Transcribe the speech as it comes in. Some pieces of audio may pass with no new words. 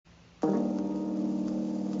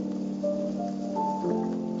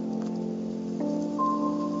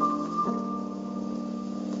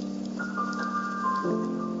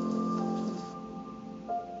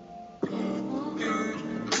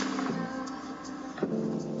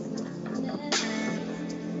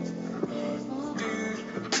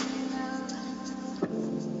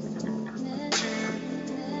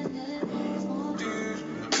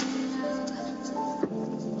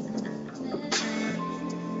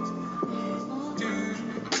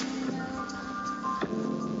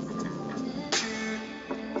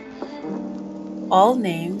All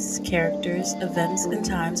names, characters, events, and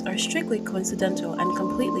times are strictly coincidental and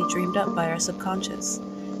completely dreamed up by our subconscious.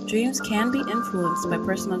 Dreams can be influenced by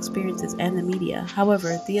personal experiences and the media.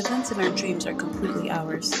 However, the events in our dreams are completely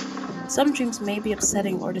ours. Some dreams may be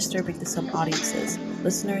upsetting or disturbing to some audiences.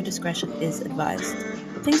 Listener discretion is advised.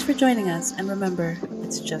 Thanks for joining us, and remember,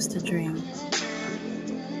 it's just a dream.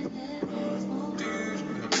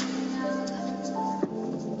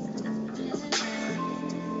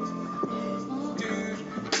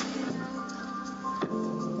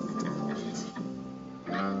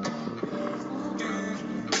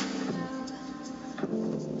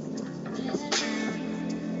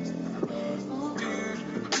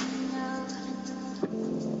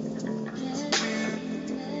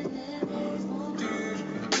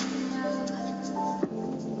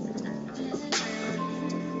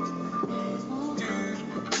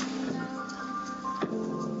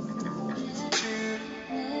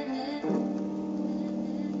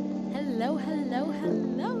 Hello, hello,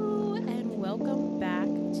 hello, and welcome back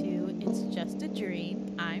to It's Just a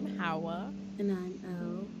Dream. I'm Hawa, And I'm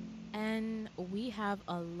Elle. and we have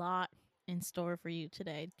a lot in store for you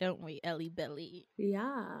today, don't we, Ellie Belly?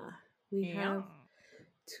 Yeah, we Yeah. have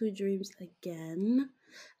two dreams again.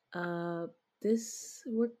 Uh, this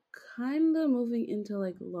we're kind of moving into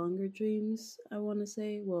like longer dreams. I want to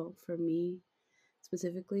say, well, for me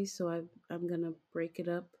specifically. So I'm gonna break it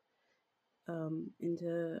up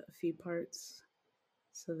into a few parts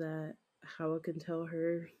so that Hawa can tell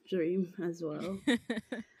her dream as well.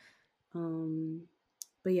 Um,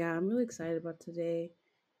 but yeah, I'm really excited about today.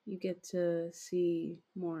 You get to see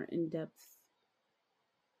more in depth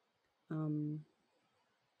um,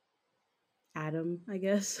 Adam, I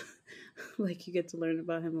guess. Like you get to learn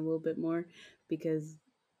about him a little bit more because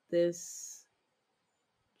this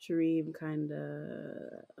dream kind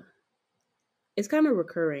of it's kind of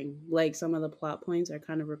recurring. Like some of the plot points are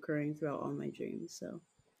kind of recurring throughout all my dreams. So I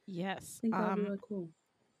yes. think that'll be really cool.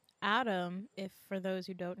 Adam, if for those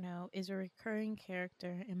who don't know, is a recurring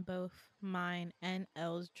character in both mine and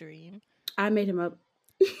Elle's dream. I made him up.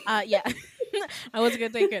 Yeah. I wasn't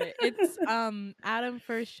gonna take credit. It's Adam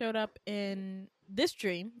first showed up in this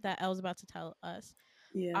dream that Elle's about to tell us.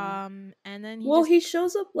 Yeah. And then he Well, just he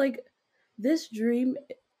shows up like this dream.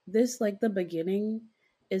 This like the beginning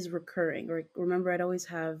is recurring. Like remember, I'd always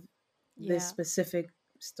have this yeah. specific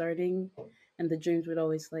starting, and the dreams would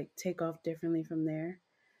always like take off differently from there.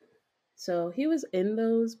 So he was in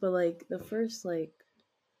those, but like the first like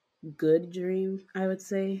good dream, I would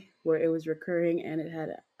say, where it was recurring and it had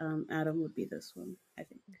Adam would be this one. I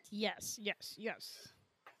think. Yes, yes, yes.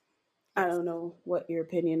 I Yes. don't know what your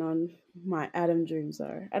opinion on my Adam dreams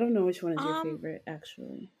are. I don't know which one is your Um, favorite,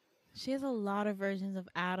 actually. she has a lot of versions of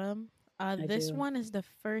Adam. I This do. one is the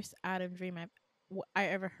first Adam dream I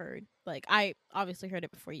ever heard. Like, I obviously heard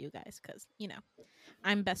it before you guys, because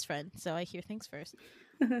I'm best friend, so I hear things first.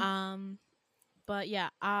 Um, but yeah,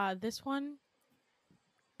 this one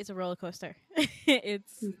is a roller coaster.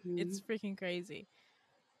 it's Hmm. it's freaking crazy.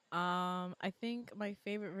 I think my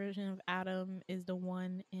favorite version of Adam is the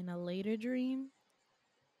one in a later dream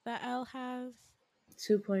that Elle has.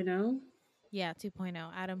 2.0. Yeah,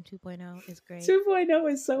 2.0. Adam 2.0 is great.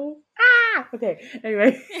 2.0 is so okay.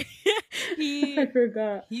 Anyway, I he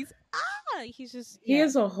forgot. he's just He yeah.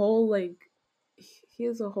 has a whole like he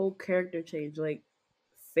has a whole character change, like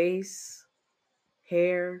face,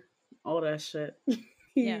 hair, all that shit.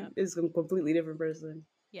 Yeah. He is a completely different person.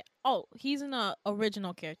 Yeah. Oh, he's an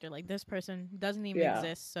original character. Like this person doesn't even Yeah,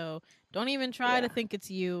 exist, so don't even try to yeah. think it's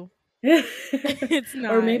you. It's Or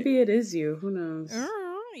not. maybe it is you. Who knows?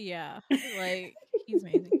 Yeah. Like he's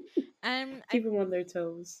amazing. And I Keep them on their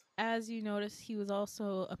toes. as you notice, he was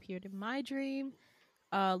also appeared in my dream,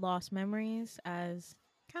 Lost Memories as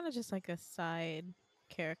kind of just like a side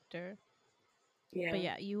character. But Yeah.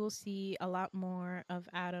 yeah, you will see a lot more of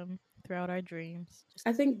Adam throughout our dreams. Just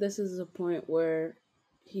I think this is a point where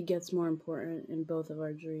he gets more important in both of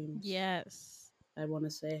our dreams. yes. I want to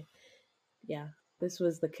say, yeah, this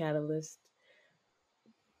was the catalyst.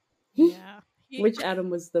 Yeah. Which Adam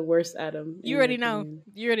was the worst Adam You in your already know. dream?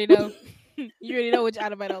 You already know. You already know which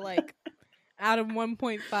Adam I don't like. Adam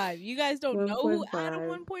 1.5. You guys don't know who Adam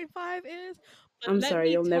 1.5. 1.5 is, but I'm let sorry,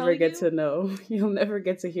 me you'll tell never get you, to know. You'll never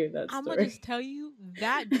get to hear that I'm gonna story. just tell you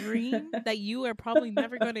that dream that you are probably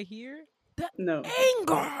never gonna hear. The No.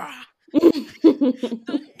 anger,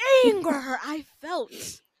 the anger I felt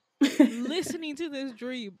listening to this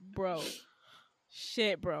dream, bro.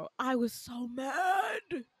 Shit, bro. I was so mad.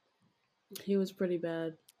 He was pretty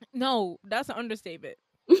bad. No, that's an understatement.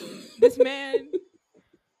 This man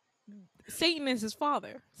Satan is his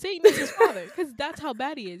father. Satan is his father because that's how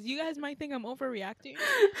bad he is. You guys might think I'm overreacting.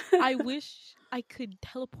 I wish I could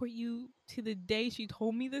teleport you to the day she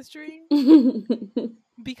told me this dream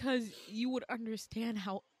because you would understand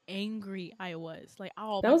how angry I was. Like,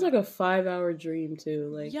 oh That my was like god. a 5 hour dream too.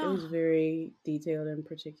 Like it Yeah. was very detailed and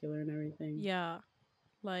particular and everything. Yeah.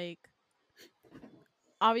 Like,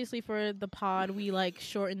 obviously for the pod we like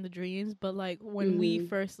shorten the dreams, but like when we Mm-hmm.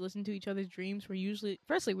 first listen to each other's dreams, we're usually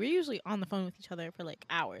on the phone with each other for like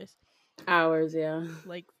hours. Hours, yeah.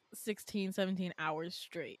 Like 16, 17 hours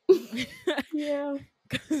straight. Yeah.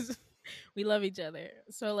 Cuz we love each other.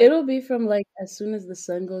 So like, It'll be from like as soon as the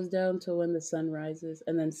sun goes down to when the sun rises,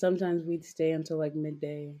 and then sometimes we'd stay until like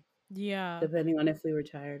midday, yeah. depending on if we were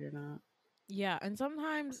tired or not. Yeah, and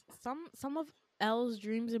sometimes some of Elle's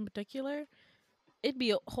dreams in particular, it'd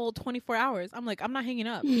be a whole 24 hours. I'm like, I'm not hanging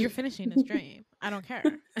up. You're finishing this dream. I don't care.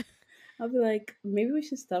 I'll be like, maybe we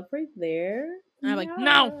should stop right there. And I'm like,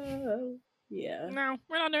 no, No. Yeah. no,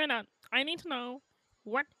 we're not doing that. I need to know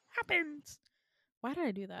what happens. Why did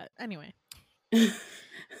I do that? Anyway.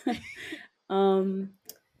 um.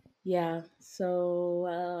 Yeah. So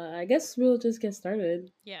I guess we'll just get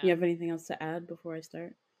started. Yeah. You have anything else to add before I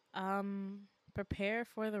start? Um, prepare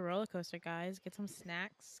for the roller coaster, guys. Get some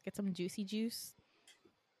snacks, get some juicy juice.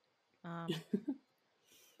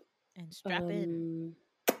 And strap in.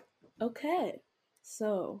 Okay.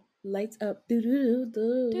 So lights up. Do do do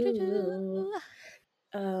do do.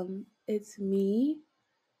 Doo-doo-doo. It's me,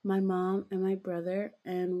 my mom, and my brother,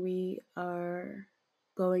 and we are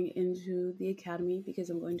going into the academy because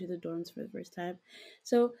I'm going to the dorms for the first time.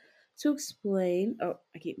 So, to explain, oh,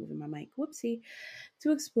 I keep moving my mic. Whoopsie.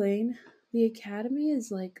 To explain, the academy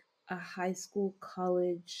is like a high school,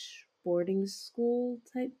 college, boarding school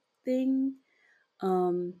type thing.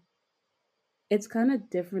 Um, it's kind of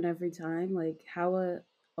different every time. Like Howa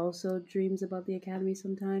also dreams about the academy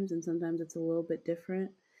sometimes, and sometimes it's a little bit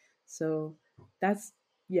different. So that's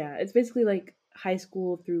yeah, it's basically like high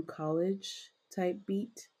school through college type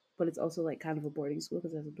beat, but it's also like kind of a boarding school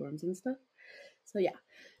because there's the dorms and stuff. So yeah,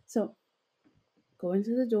 so go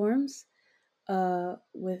into the dorms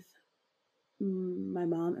with my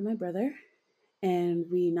mom and my brother, and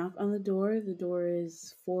we knock on the door. The door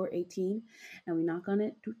is 418, and we knock on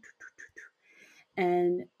it.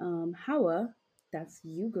 And Hawa, that's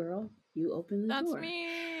you, girl. You open the That's door.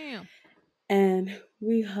 me. And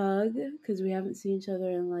we hug because we haven't seen each other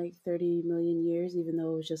in like 30 million years, even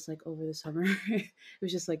though it was just like over the summer. It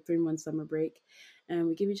was just like 3 months summer break. And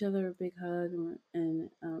we give each other a big hug. And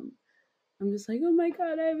I'm just like, oh my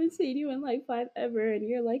God, I haven't seen you in like 5 ever. And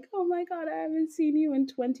you're like, oh my God, I haven't seen you in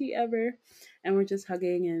 20 ever. And we're just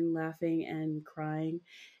hugging and laughing and crying.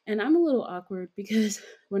 And I'm a little awkward because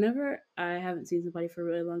whenever I haven't seen somebody for a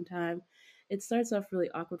really long time, it starts off really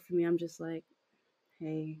awkward for me. I'm just like,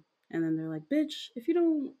 hey. And then they're like, bitch, if you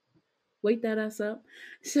don't wake that ass up.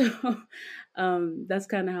 So that's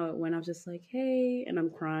kind of how it went. I was just like, hey. And I'm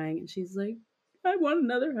crying. And she's like, I want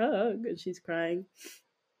another hug. And she's crying.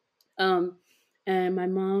 Um, and my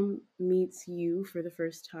mom meets you for the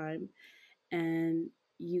first time, and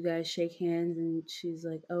you guys shake hands, and she's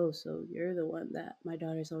like, "Oh, so you're the one that my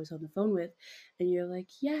daughter's always on the phone with," and you're like,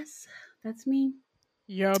 "Yes, that's me,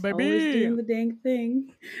 Yeah, always baby. doing the dang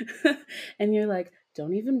thing," and you're like.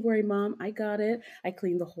 Don't even worry, mom. I got it. I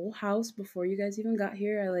cleaned the whole house before you guys even got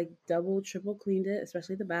here. I like double, triple cleaned it,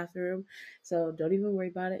 especially the bathroom. So don't even worry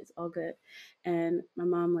about it. It's all good. And my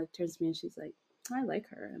mom like turns to me and she's like, I like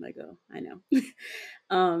her. And I go, I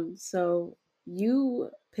know. So you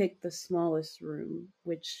picked the smallest room,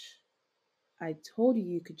 which I told you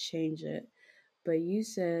you could change it, but you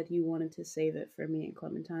said you wanted to save it for me and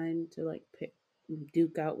Clementine to like pick,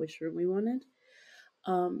 duke out which room we wanted.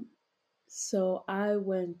 Um, so I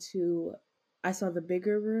saw the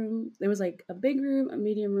bigger room. There was like a big room, a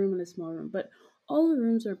medium room, and a small room, but all the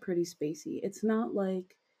rooms are pretty spacey. It's not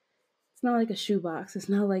like a shoebox. It's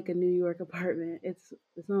not like a New York apartment. It's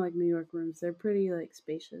not like New York rooms. They're pretty like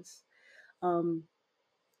spacious. Um,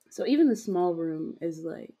 so even the small room is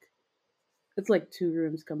like it's like 2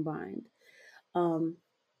 rooms combined. Um,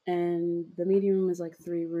 and the medium room is like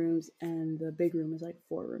 3 rooms, and the big room is like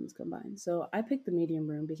 4 rooms combined. So I picked the medium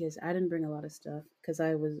room because I didn't bring a lot of stuff because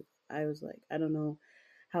I was like I don't know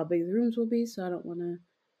how big the rooms will be, so I don't want to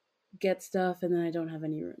get stuff and then I don't have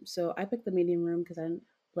any room. So I picked the medium room because I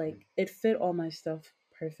like it fit all my stuff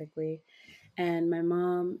perfectly. And my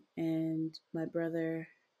mom and my brother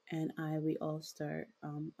and we all start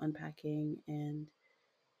unpacking and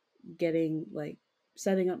getting like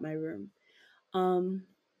setting up my room. Um,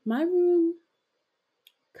 my room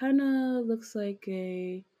kind of looks like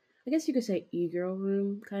a I guess you could say e-girl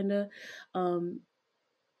room, kind of. Um,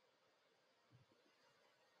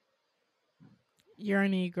 You're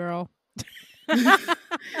an e-girl. I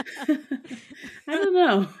don't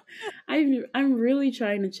know. I'm really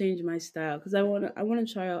trying to change my style because I want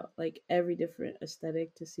to try out like every different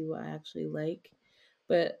aesthetic to see what I actually like.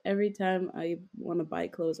 But every time I want to buy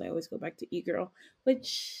clothes, I always go back to e-girl,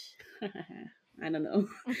 which I don't know.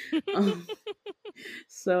 Um,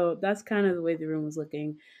 so that's kind of the way the room was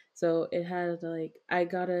looking. So it had like I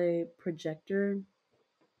got a projector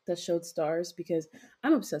that showed stars because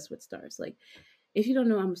I'm obsessed with stars. Like if you don't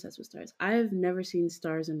know, I'm obsessed with stars. I've never seen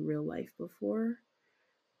stars in real life before,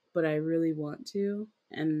 but I really want to.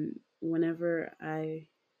 And whenever I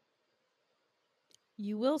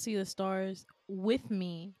You will see the stars with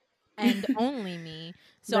me and only me.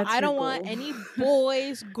 So that's I your don't want goal. any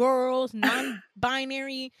boys, girls, non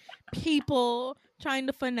binary people trying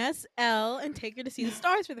to finesse Elle and take her to see the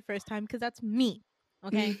stars for the first time because that's me.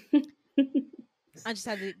 Okay? I just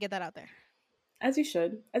had to get that out there. As you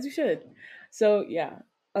should, as you should. So yeah,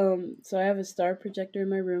 so I have a star projector in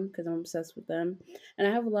my room because I'm obsessed with them, and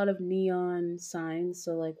I have a lot of neon signs.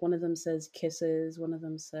 So like one of them says kisses, one of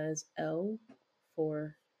them says L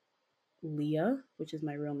for Leah, which is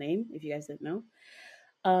my real name. If you guys didn't know,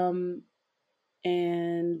 um,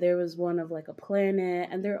 and there was one of like a planet,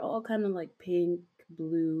 and they're all kind of like pink,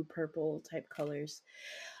 blue, purple type colors.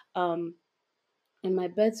 Um, and my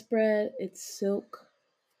bedspread, it's silk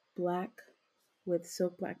black with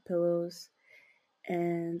silk black pillows,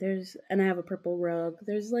 and I have a purple rug.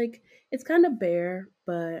 There's like it's kind of bare,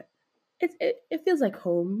 but it feels like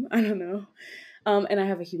home. I don't know. And I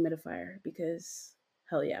have a humidifier because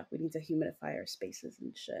hell yeah, we need to humidify our spaces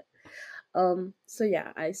and shit. So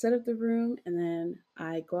yeah, I set up the room and then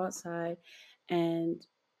I go outside, and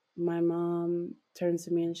my mom turns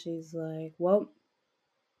to me and she's like, "Well,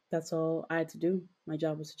 that's all I had to do. My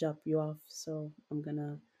job was to drop you off, so I'm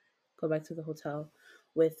gonna go back to the hotel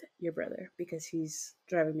with your brother because he's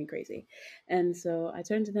driving me crazy." And so I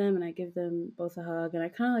turn to them and I give them both a hug, and I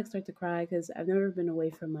kind of like start to cry because I've never been away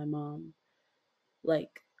from my mom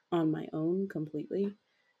like on my own completely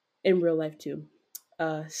in real life too.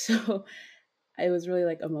 So it was really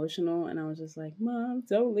like emotional, and I was just like, "Mom,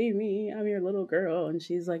 don't leave me. I'm your little girl." And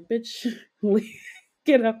she's like, "Bitch,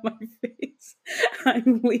 get out my face.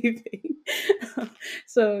 I'm leaving."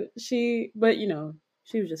 But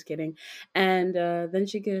she was just kidding. And then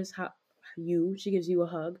she gives you a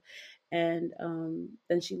hug, and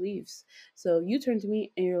then she leaves. So you turn to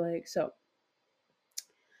me and you're like, "So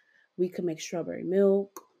we could make strawberry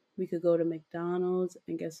milk. We could go to McDonald's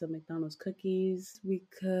and get some McDonald's cookies. We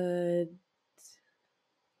could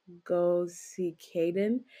go see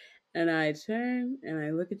Caden." And I turn and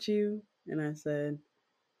I look at you and I said,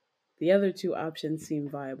 "The other two options seem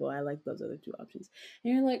viable. I like those other two options."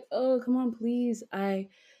 And you're like, "Oh, come on, please. I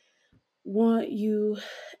want you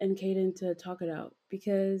and Caden to talk it out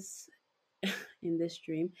because in this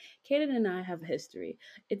dream, Caden and I have a history.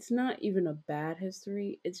 It's not even a bad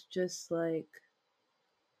history. It's just like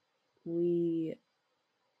we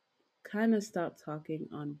kind of stopped talking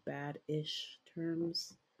on bad ish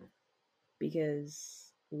terms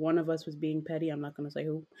because one of us was being petty. I'm not going to say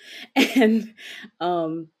who. And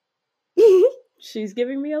um, she's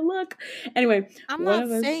giving me a look. Anyway, I'm one not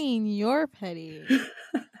of us. saying you're petty.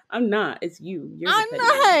 I'm not. It's you. You're the I'm petty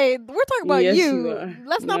one. not. We're talking about Yes, you you. are.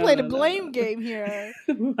 Let's not No, play the no, no, blame game here.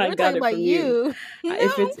 no. I We're got talking it about from you. you.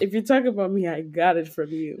 If No. it's if you're talking about me, I got it from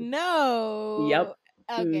you. No. Yep.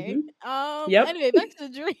 Okay. Mm-hmm. Yep. Anyway, back to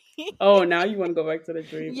the dream. Oh, now you want to go back to the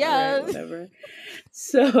dream? All right, Yeah. whatever.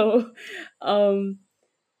 So, um,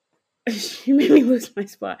 you made me lose my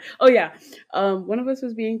spot. Oh yeah, one of us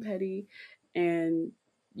was being petty, and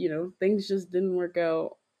things just didn't work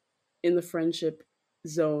out in the friendship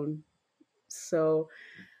zone. So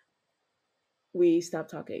we stopped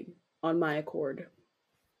talking on my accord.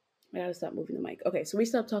 I gotta stop moving the mic. Okay, so we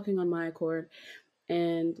stopped talking on my accord,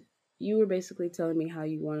 and you were basically telling me how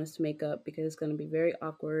you want us to make up because it's gonna be very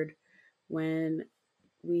awkward when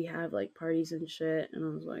we have like parties and shit. And I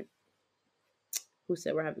was like, "Who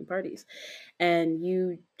said we're having parties?" And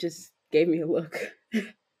you just gave me a look,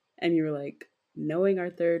 and you were like, "Knowing our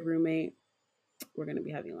third roommate, we're gonna be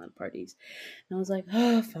having a lot of parties." And I was like,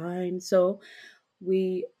 "Oh, fine." So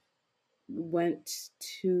we went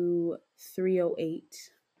to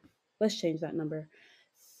 308. Let's change that number.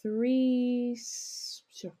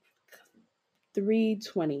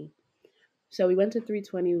 320. So we went to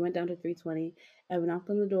 320. We went down to 320, and we knocked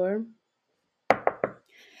on the door,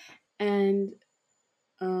 and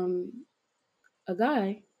um, a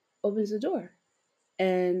guy opens the door,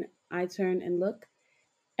 and I turn and look,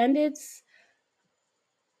 And it's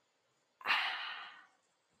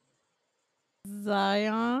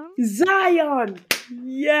Zion. Zion.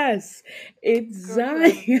 Yes, it's Girl, you out of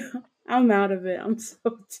it. Zion. I'm out of it. I'm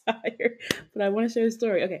so tired, but I want to share a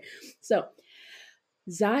story. Okay, so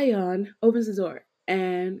Zion opens the door,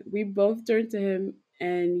 and we both turn to him,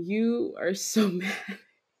 and you are so mad.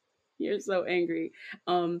 You're so angry.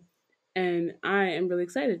 Um, and I am really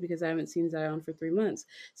excited because I haven't seen Zion for 3 months.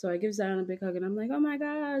 So I give Zion a big hug, and I'm like, "Oh my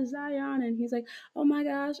gosh, Zion!" And he's like, "Oh my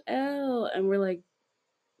gosh, Elle!" And we're like,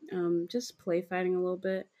 just play fighting a little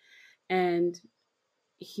bit, and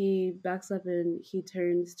he backs up and he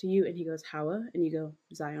turns to you and he goes, Hawa, and you go,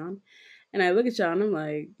 Zion. And I look at y'all and I'm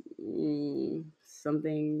like,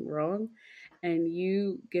 something wrong. And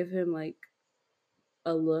you give him like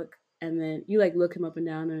a look, and then you like look him up and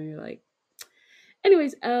down and you're like,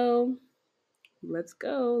 anyways, oh, let's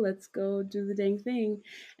go do the dang thing.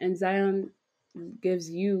 And Zion gives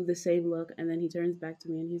you the same look, and then he turns back to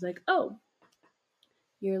me and he's like, oh,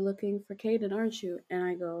 you're looking for Caden, aren't you? And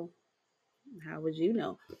I go, how would you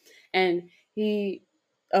know? And he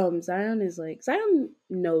Zion is like, Zion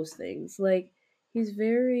knows things. Like, he's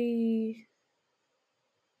very,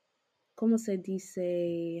 como se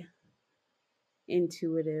dice,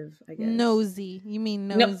 intuitive, I guess. Nosy. You mean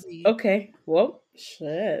No, nosy. okay, well,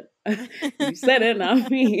 shit. You said it,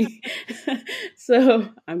 not me. So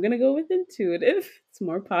I'm gonna go with intuitive. It's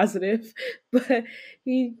more positive. But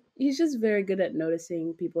he's just very good at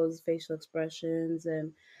noticing people's facial expressions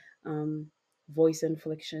and um voice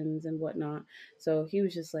inflections and whatnot. So he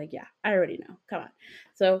was just like, yeah, I already know, come on.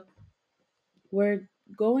 So we're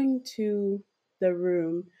going to the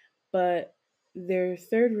room, but their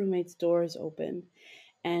third roommate's door is open,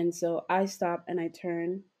 and so I stop and I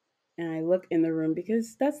turn and I look in the room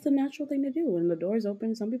because that's the natural thing to do. When the door's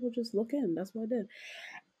open, some people just look in. That's what I did.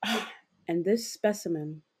 And this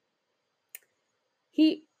specimen,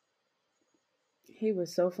 he he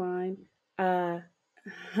was so fine. Uh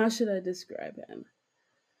how should I describe him?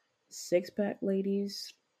 Six pack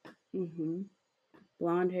ladies, hmm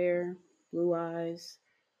blonde hair, blue eyes.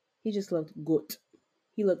 He just looked good.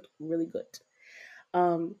 He looked really good.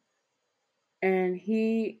 Um and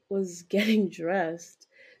he was getting dressed.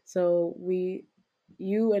 So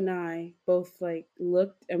you and I both like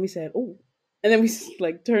looked and we said, "Oh," and then we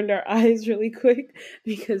like turned our eyes really quick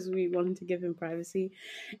because we wanted to give him privacy,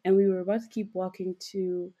 and we were about to keep walking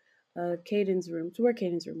to Caden's room, to where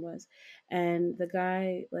Caden's room was, and the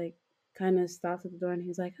guy like kind of stopped at the door and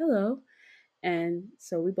he's like, "Hello," and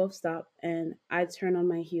so we both stop, and I turn on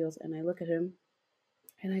my heels and I look at him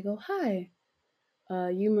and I go, "Hi."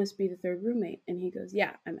 You must be the third roommate. And he goes,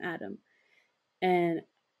 yeah, I'm Adam. And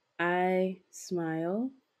I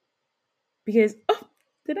smile because, oh,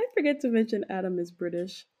 did I forget to mention Adam is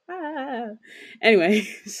British? Ah. Anyway,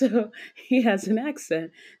 so he has an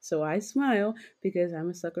accent. So I smile because I'm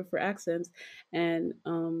a sucker for accents. And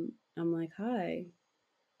I'm like, hi,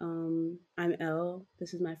 I'm Elle.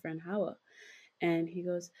 This is my friend Hawa. And he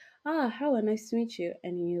goes, ah, Hawa, nice to meet you.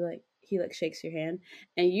 And he shakes your hand,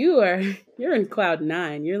 and you're in cloud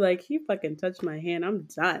nine. You're like, he fucking touched my hand, I'm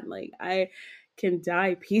done. Like, I can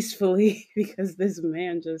die peacefully because this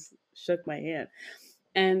man just shook my hand.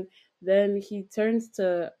 And then he turns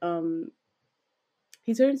to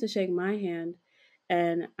shake my hand,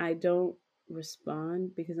 and I don't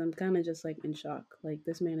respond because I'm kind of just like in shock. Like,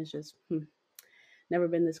 this man is just never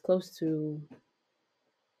been this close to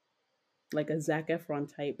like a Zac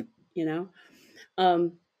Efron type, you know?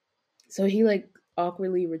 Um, so he like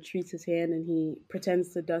awkwardly retreats his hand and he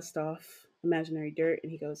pretends to dust off imaginary dirt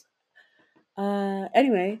and he goes,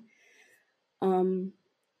 anyway, um,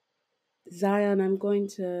 Zion, I'm going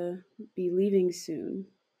to be leaving soon.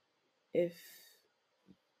 If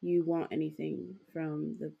you want anything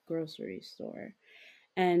from the grocery store.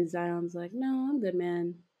 And Zion's like, no, I'm good,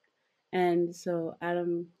 man. And so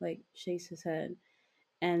Adam like shakes his head,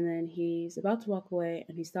 and then he's about to walk away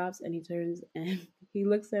and he stops and he turns and he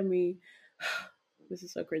looks at me. This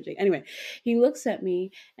is so cringy. Anyway, he looks at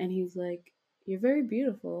me and he's like, you're very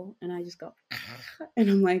beautiful. And I just go, and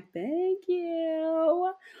I'm like, thank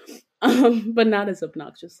you. But not as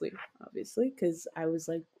obnoxiously, obviously, because I was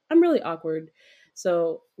like, I'm really awkward.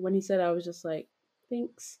 So when he said, I was just like,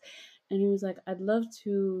 thanks. And he was like, I'd love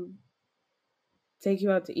to take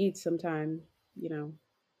you out to eat sometime, you know,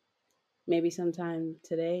 maybe sometime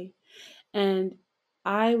today. And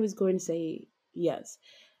I was going to say yes,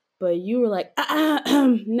 but you were like,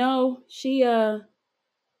 no, she has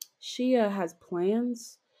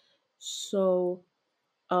plans. So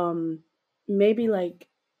maybe like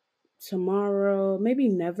tomorrow, maybe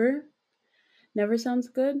never. Never sounds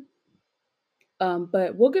good.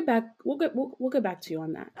 But we'll get back. We'll get back to you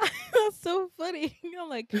on that. That's so funny. I'm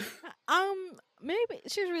like, maybe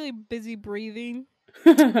she's really busy breathing.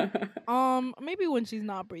 Maybe when she's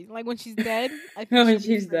not breathing, like when she's dead, I think When she'll be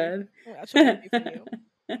she's free. dead. Yeah, she'll be free for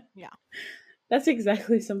you. Yeah. That's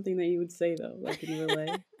exactly something that you would say though, like in real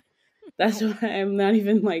life. That's No. why I'm not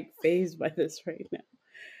even like phased by this right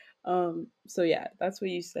now. So yeah, that's what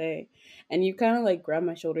you say. And you kind of like grab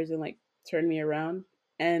my shoulders and like turn me around.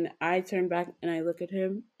 And I turn back and I look at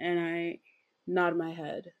him and I nod my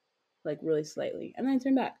head like really slightly. And then I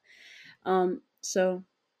turn back. So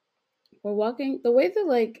we're walking the way that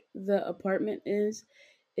like the apartment is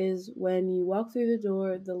when you walk through the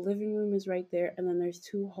door, the living room is right there, and then there's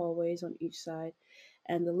two hallways on each side.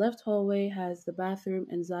 And the left hallway has the bathroom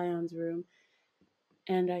and Zion's room,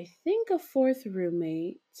 and I think a fourth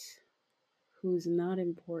roommate who's not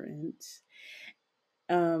important.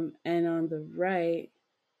 And on the right,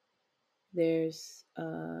 there's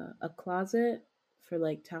a closet for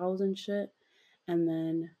like towels and shit. And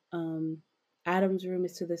then Adam's room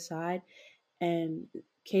is to the side, and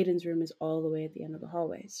Caden's room is all the way at the end of the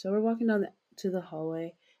hallway. So we're walking down to the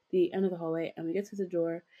hallway, the end of the hallway, and we get to the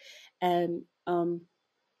door, and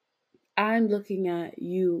I'm looking at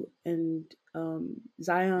you, and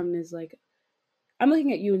Zion is like, I'm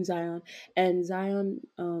looking at you and Zion, and Zion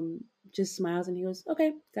just smiles and he goes,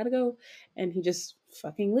 "Okay, gotta go," and he just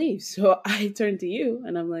fucking leaves. So I turn to you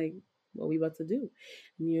and I'm like, "What we about to do?"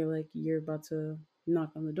 And you're like, "You're about to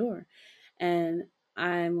knock on the door," and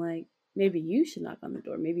I'm like, "Maybe you should knock on the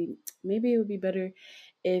door. Maybe it would be better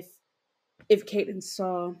if Caitlin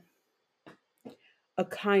saw a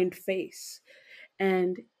kind face."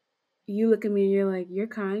 And you look at me and you're like, "You're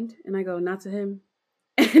kind," and I go, "Not to him,"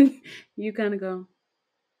 and you kind of go,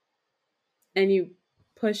 and you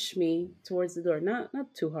push me towards the door, not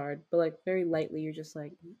too hard, but like very lightly. You're just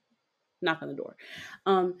like, knock on the door.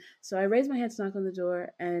 So I raise my hand to knock on the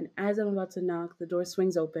door, and as I'm about to knock, the door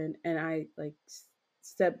swings open, and I like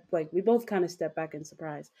step, like we both kind of step back in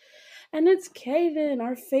surprise, and it's Caden,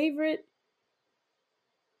 our favorite.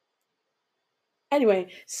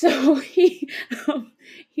 Anyway, so he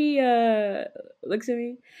looks at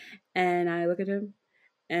me, and I look at him,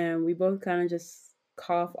 and we both kind of just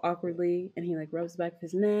cough awkwardly, and he like rubs the back of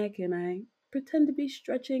his neck, and I pretend to be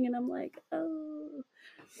stretching, and I'm like, oh.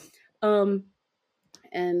 um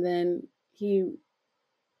and then he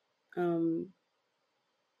um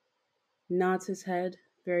nods his head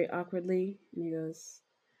very awkwardly, and he goes,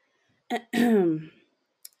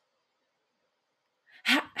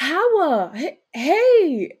 Hawa,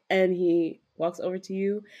 hey, and he walks over to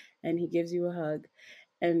you and he gives you a hug,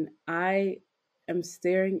 and I am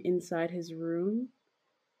staring inside his room,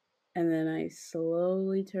 and then I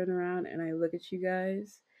slowly turn around and I look at you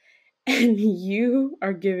guys, and you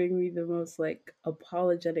are giving me the most like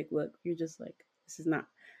apologetic look. You're just like, this is not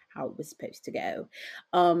how it was supposed to go.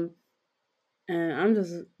 Um, and I'm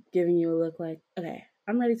just giving you a look like, okay,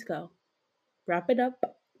 I'm ready to go. Wrap it up,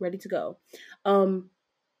 ready to go. Um,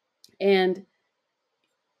 and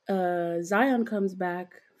Zion comes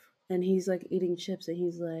back and he's like eating chips and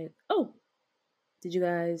he's like, oh, did you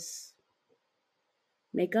guys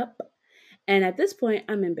make up? And at this point,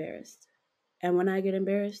 I'm embarrassed. And when I get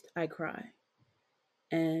embarrassed, I cry.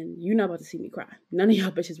 And you're not about to see me cry. None of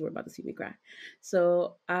y'all bitches were about to see me cry.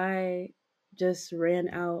 So I just ran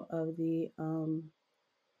out of the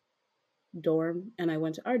dorm and I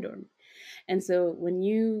went to our dorm. And so when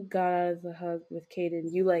you got out of the hug with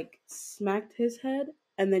Caden, you like smacked his head,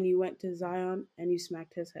 and then you went to Zion and you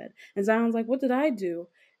smacked his head. And Zion's like, "What did I do?"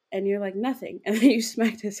 And you're like, "Nothing." And then you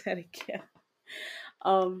smacked his head again.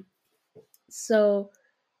 Um so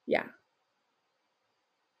yeah.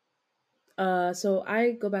 So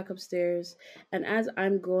I go back upstairs, and as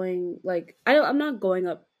I'm going, like I'm not going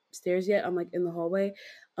upstairs yet. I'm like in the hallway,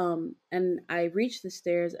 and I reach the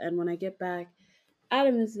stairs, and when I get back,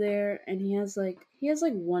 Adam is there, and he has like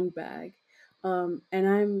one bag, and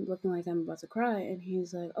I'm looking like I'm about to cry, and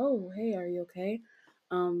he's like, "Oh, hey, are you okay?"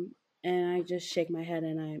 Um, and I just shake my head,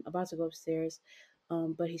 and I'm about to go upstairs,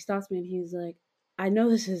 but he stops me, and he's like, "I know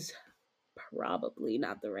this is probably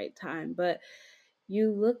not the right time, but you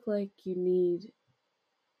look like you need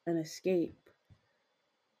an escape.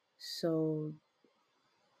 So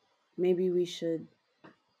maybe we should,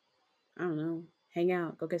 I don't know, hang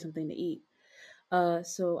out, go get something to eat."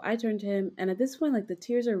 So I turned to him, and at this point, like the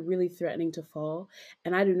tears are really threatening to fall,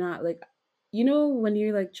 and I do not like, when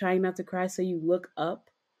you're like trying not to cry, so you look up,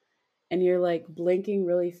 and you're like blinking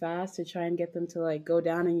really fast to try and get them to like go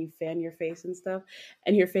down, and you fan your face and stuff,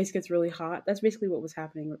 and your face gets really hot. That's basically what was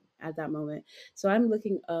happening at that moment. So I'm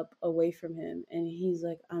looking up away from him, and he's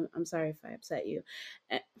like, I'm sorry if I upset you.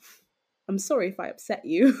 And I'm sorry if I upset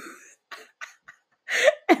you.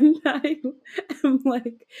 And I am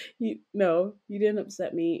like, you no, you didn't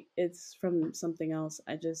upset me. It's from something else.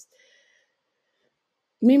 I just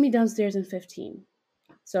meet me downstairs in 15.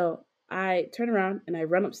 So I turn around and I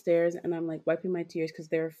run upstairs, and I'm like wiping my tears because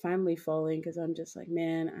they're finally falling, because I'm just like,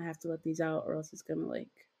 man, I have to let these out or else it's gonna like,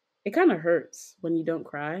 it kind of hurts when you don't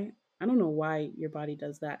cry. I don't know why your body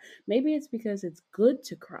does that. Maybe it's because it's good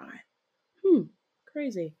to cry. Hmm,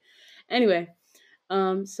 crazy. Anyway,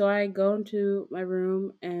 so I go into my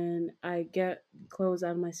room and I get clothes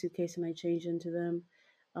out of my suitcase and I change into them.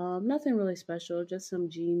 Nothing really special, just some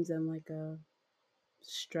jeans and like a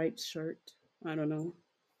striped shirt. I don't know.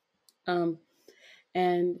 Um,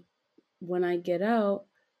 and when I get out,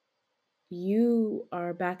 you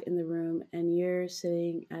are back in the room and you're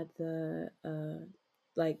sitting at the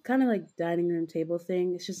like kind of like dining room table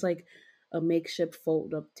thing. It's just like a makeshift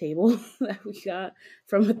fold up table that we got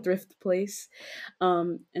from a thrift place.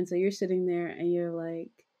 And so you're sitting there and you're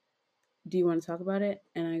like, do you want to talk about it?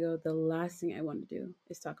 And I go, the last thing I want to do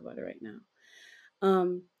is talk about it right now.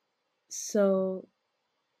 Um, so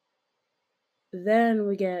then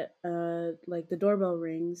we get like the doorbell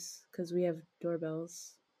rings because we have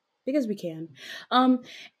doorbells because we can. Um,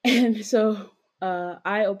 and so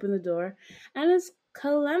I open the door and it's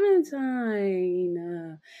Clementine.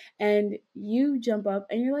 And you jump up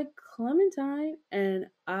and you're like, Clementine, and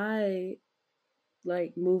I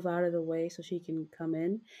like move out of the way so she can come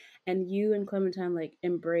in, and you and Clementine like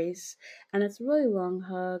embrace, and it's a really long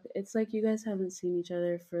hug. It's like you guys haven't seen each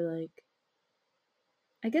other for like,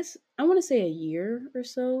 I guess I want to say a year or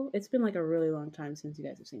so. It's been like a really long time since you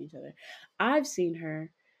guys have seen each other. I've seen her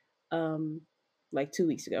um like 2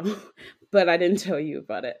 weeks ago, but I didn't tell you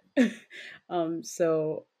about it.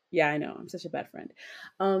 So yeah, I know I'm such a bad friend.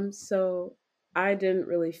 So I didn't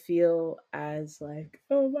really feel as like,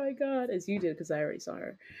 oh my god, as you did because I already saw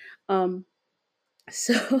her. Um,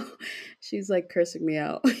 so she's like cursing me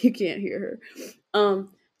out. You can't hear her.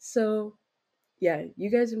 So yeah, you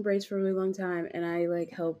guys embraced for a really long time, and I like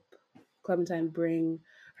help Clementine bring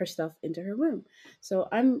her stuff into her room. So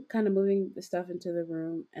I'm kind of moving the stuff into the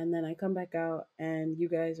room, and then I come back out, and you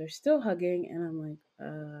guys are still hugging, and I'm like,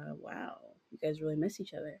 wow, you guys really miss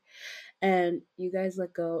each other. And you guys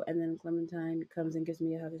let go, and then Clementine comes and gives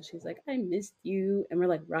me a hug, and she's like, I missed you. And we're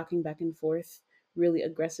like rocking back and forth really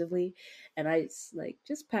aggressively. And I like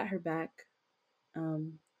just pat her back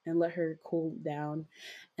and let her cool down.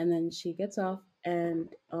 And then she gets off, and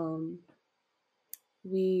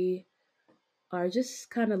we are just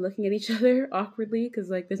kind of looking at each other awkwardly because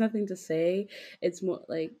like there's nothing to say. It's more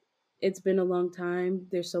like it's been a long time.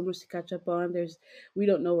 There's so much to catch up on. We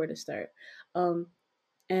don't know where to start. Um,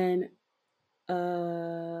 and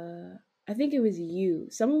I think it was you.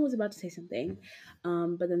 Someone was about to say something,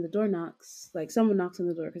 but then the door knocks. Like someone knocks on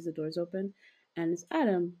the door because the door's open, and it's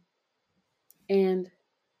Adam. And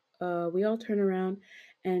we all turn around,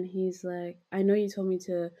 and he's like, "I know you told me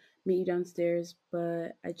to meet you downstairs,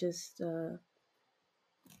 but I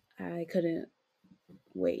couldn't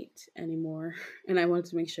wait anymore, and I wanted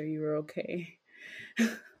to make sure you were okay."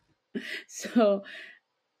 So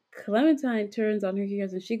Clementine turns on her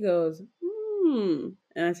heels and she goes, "Hmm,"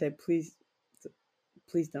 and I said, "Please,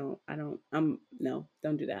 please don't. I don't. No,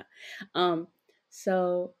 don't do that." Um,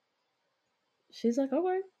 so she's like,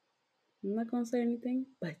 "Okay, I'm not gonna say anything,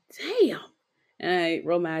 but damn." And I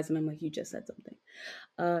roll my eyes and I'm like, "You just said something."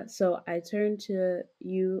 So I turn to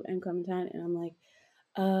you and Clementine and I'm like,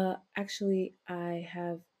 actually, I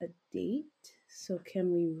have a date. So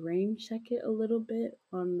can we rain check it a little bit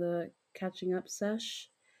on the catching up sesh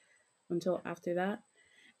until after that?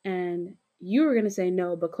 And you were gonna say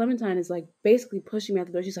no, but Clementine is like basically pushing me out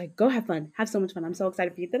the door. She's like, "Go have fun, have so much fun. I'm so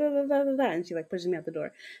excited for you." Da, da, da, da, da, da. And she like pushes me out the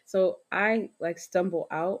door. So I like stumble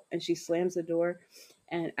out, and she slams the door,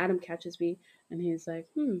 and Adam catches me, and he's like,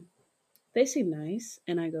 "Hmm, they seem nice."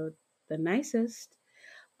 And I go, "The nicest."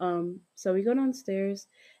 So we go downstairs,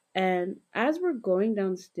 and as we're going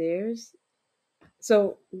downstairs,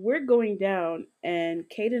 so we're going down, and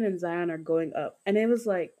Kaden and Zion are going up, and it was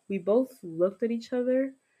like we both looked at each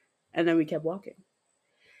other, and then we kept walking.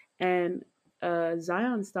 And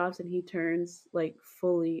Zion stops and he turns like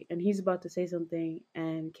fully, and he's about to say something,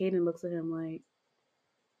 and Kaden looks at him like,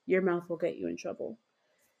 "Your mouth will get you in trouble."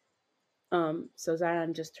 So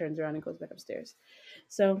Zion just turns around and goes back upstairs.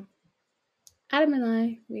 So Adam and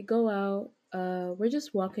I, we go out. We're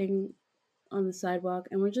just walking on the sidewalk,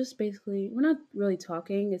 and we're not really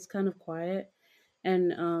talking. It's kind of quiet,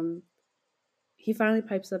 and he finally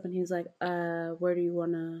pipes up and he's like, where do you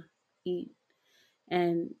want to eat?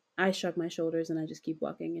 And I shrug my shoulders and I just keep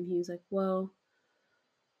walking. And he's like, well,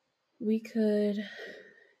 we could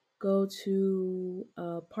go to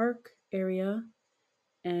a park area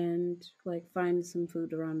and like find some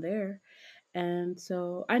food around there. And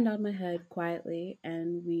so I nod my head quietly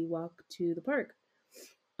and we walk to the park.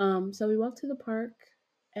 So we walk to the park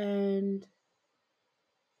and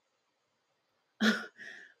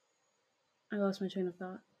I lost my train of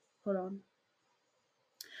thought. Hold on.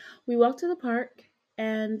 We walk to the park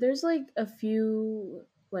and there's like a few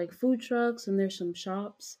like food trucks and there's some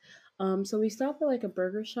shops. So we stop at like a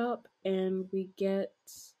burger shop and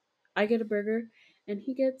I get a burger and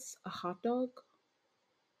he gets a hot dog,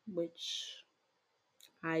 which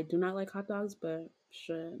I do not like hot dogs, but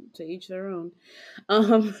sure, to each their own.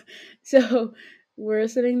 Um, so we're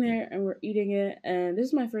sitting there and we're eating it, and this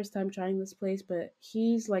is my first time trying this place, but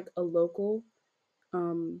he's like a local.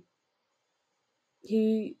 Um,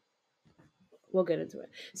 he we'll get into it.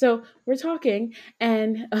 So we're talking,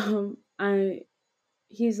 and I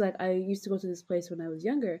he's like, I used to go to this place when I was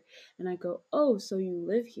younger, and I go, oh, so you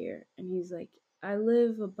live here? And he's like, I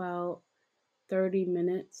live about 30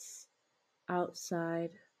 minutes outside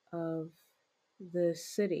of the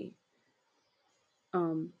city.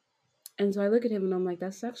 Um, and so I look at him and I'm like,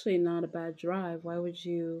 that's actually not a bad drive. Why would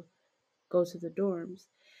you go to the dorms?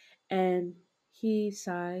 And he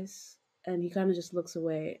sighs and he kind of just looks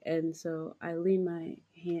away. And so I lean my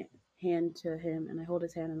hand to him and I hold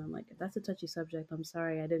his hand and I'm like, if that's a touchy subject, I'm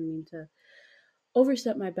sorry. I didn't mean to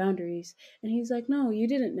overstep my boundaries. And he's like, no, you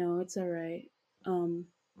didn't know. It's all right. Um,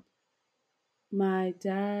 my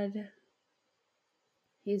dad,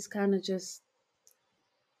 he's kind of just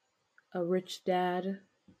a rich dad,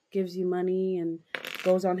 gives you money and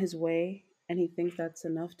goes on his way. And he thinks that's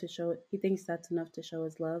enough to show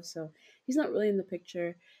his love. So he's not really in the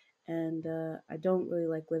picture. And I don't really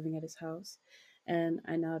like living at his house. And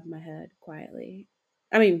I nod my head quietly.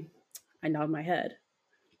 I mean, I nod my head.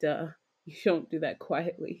 Duh. You don't do that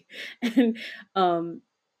quietly. And um,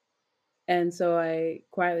 and so I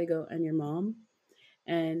quietly go, and your mom?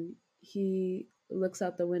 And he looks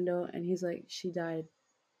out the window and he's like, she died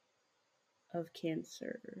of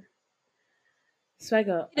cancer. So I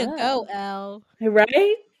go, Way to go, oh, Elle. right?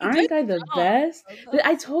 Good Aren't I the job. best? But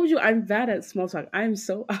I told you I'm bad at small talk. I'm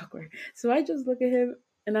so awkward. So I just look at him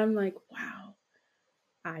and I'm like, wow,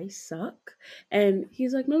 I suck. And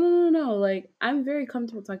he's like, no, no, no, no. Like, I'm very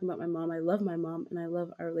comfortable talking about my mom. I love my mom and I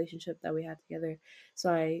love our relationship that we had together.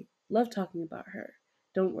 So I love talking about her.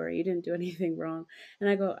 Don't worry, you didn't do anything wrong. And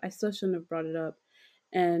I go, I still shouldn't have brought it up.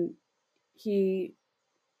 And he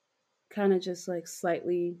kind of just like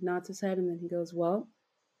slightly nods his head and then he goes, well,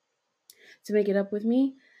 to make it up with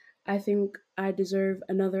me, I think I deserve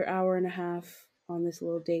another hour and a half on this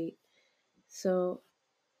little date. So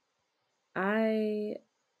I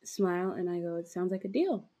smile and I go, it sounds like a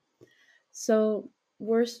deal. So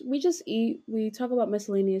we just eat, we talk about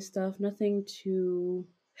miscellaneous stuff, nothing too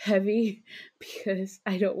heavy because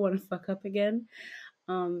I don't want to fuck up again.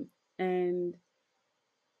 Um, and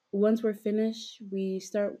once we're finished, we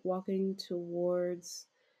start walking towards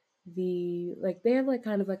they have like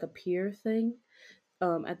kind of like a pier thing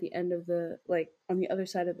at the end of the like on the other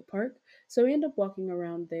side of the park. So we end up walking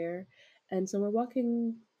around there, and so we're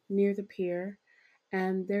walking near the pier,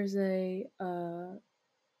 and there's I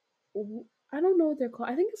don't know what they're called.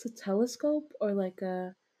 I think it's a telescope or like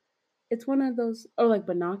a it's one of those or like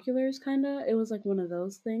binoculars kind of. It was like one of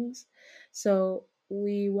those things. So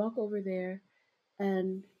we walk over there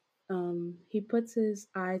and he puts his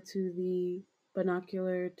eye to the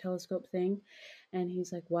binocular telescope thing and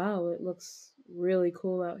he's like, wow, it looks really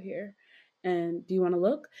cool out here, and do you want to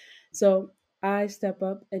look? So I step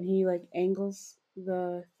up and he like angles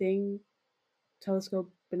the thing, telescope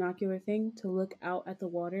binocular thing, to look out at the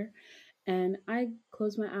water, and I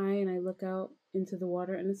close my eye and I look out into the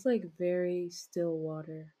water and it's like very still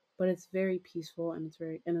water, but it's very peaceful and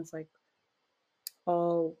it's like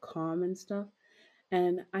all calm and stuff,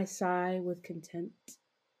 and I sigh with content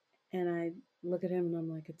and I look at him and I'm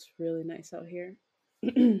like, it's really nice out here.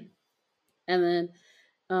 And then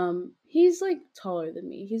he's like taller than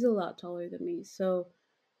me. He's a lot taller than me. So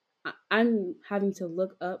I'm having to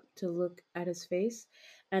look up to look at his face.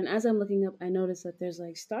 And as I'm looking up, I notice that there's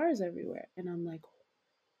like stars everywhere. And I'm like,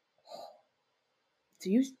 do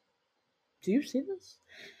you do you see this?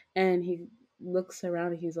 And he looks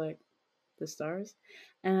around and he's like, the stars?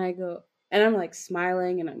 And I go, And I'm like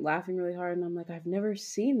smiling and I'm laughing really hard. And I'm like, I've never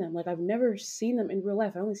seen them. Like, I've never seen them in real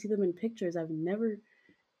life. I only see them in pictures. I've never,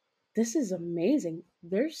 this is amazing.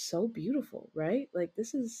 They're so beautiful, right? Like,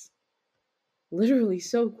 this is literally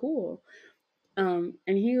so cool. And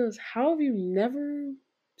he goes, how have you never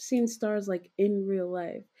seen stars like in real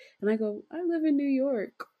life? And I go, I live in New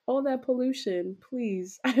York. All that pollution,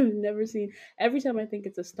 please. I've never seen, every time I think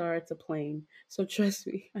it's a star, it's a plane. So trust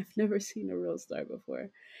me, I've never seen a real star before.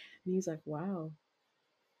 And he's like, wow,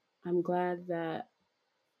 I'm glad that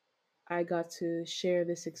I got to share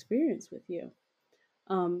this experience with you.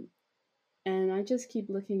 Um, and I just keep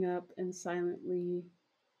looking up and silently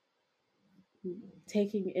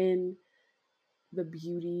taking in the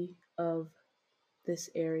beauty of this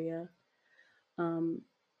area. Um,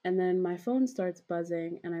 and then my phone starts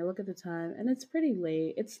buzzing, and I look at the time, and it's pretty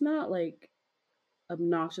late. It's not like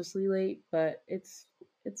obnoxiously late, but it's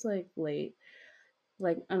like late,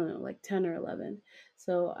 like I don't know, like 10 or 11.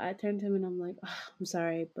 So I turn to him and I'm like, oh, I'm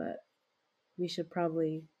sorry, but we should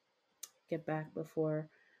probably get back before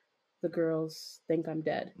the girls think I'm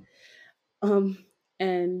dead. Um,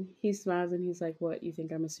 and he smiles and he's like, "What? You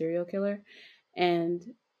think I'm a serial killer?" And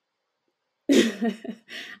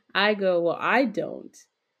I go, "Well, I don't,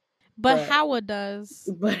 But but Howard does.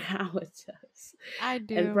 Howard does, I and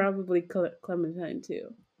do. probably Clementine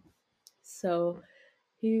too." So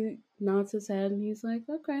he nods his head and he's like,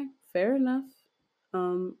 "Okay, fair enough.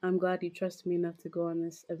 I'm glad you trusted me enough to go on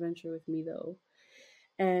this adventure with me, though."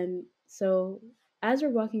 And so as we're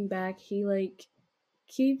walking back, he like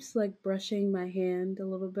keeps like brushing my hand a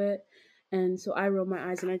little bit. And so I roll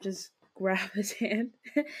my eyes and I just grab his hand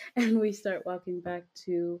and we start walking back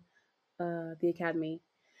to the academy.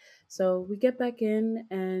 So we get back in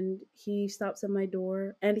and he stops at my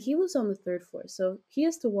door and he lives on the third floor. So he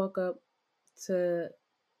has to walk up to,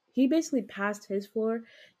 he basically passed his floor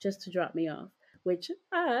just to drop me off, which,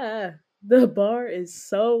 the bar is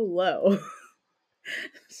so low.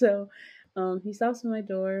 So he stops at my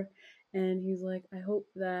door and he's like, I hope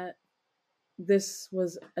that this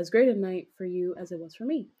was as great a night for you as it was for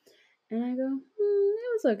me. And I go,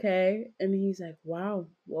 it was okay. And he's like, wow,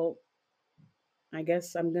 well, I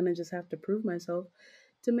guess I'm going to just have to prove myself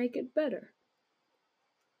to make it better.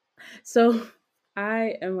 So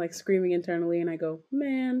I am like screaming internally and I go,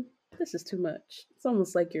 man, this is too much. It's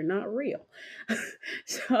almost like you're not real.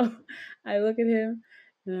 So I look at him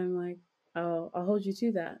and I'm like, oh, I'll hold you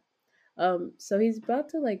to that. So he's about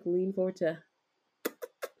to like lean forward to,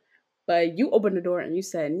 but you opened the door and you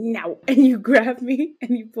said no, and you grabbed me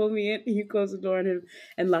and you pulled me in and you closed the door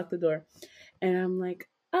and locked the door. And I'm like,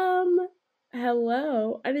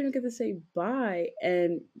 hello. I didn't even get to say bye.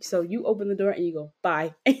 And so you open the door and you go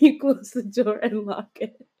bye and you close the door and lock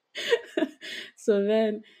it. So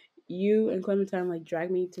then you and Clementine like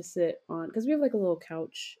drag me to sit on, because we have like a little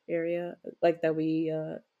couch area like that we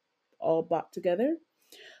all bought together.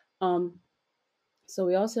 Um, so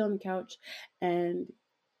we all sit on the couch and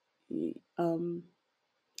um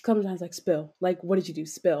Clementine's like, spill. Like, what did you do?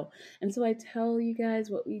 Spill. And so I tell you guys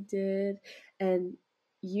what we did, and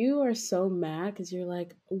you are so mad because you're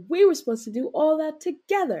like, we were supposed to do all that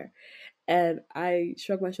together. And I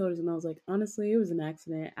shrugged my shoulders and I was like, honestly, it was an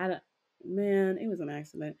accident. I don't, man, it was an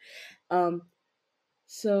accident. Um,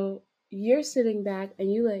 so you're sitting back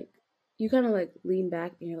and you kind of like lean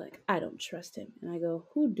back and you're like, I don't trust him. And I go,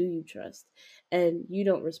 who do you trust? And you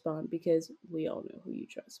don't respond because we all know who you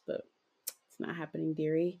trust, but it's not happening,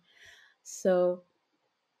 dearie. So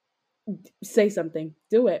say something.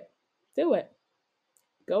 Do it. Do it.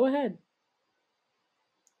 Go ahead.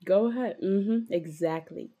 Go ahead.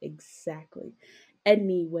 Exactly. Exactly.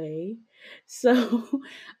 Anyway, so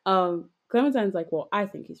Clementine's like, well, I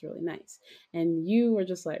think he's really nice. And you were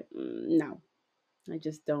just like, no, I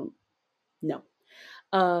just don't know.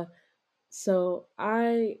 Uh, so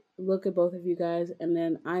I look at both of you guys and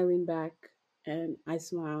then I lean back and I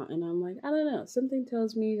smile and I'm like, I don't know. Something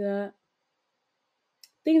tells me that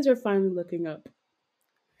things are finally looking up.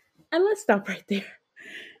 And let's stop right there.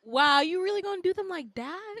 Wow, you really gonna do them like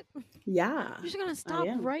that? Yeah, You're just gonna I stop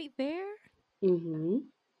am. right there? Mm-hmm.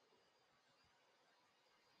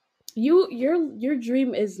 Your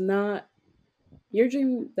dream is not your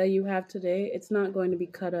dream that you have today. It's not going to be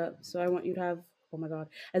cut up. So I want you to have, oh my god,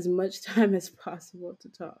 as much time as possible to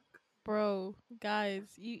talk. Bro, guys,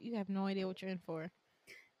 you have no idea what you're in for.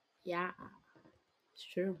 Yeah, it's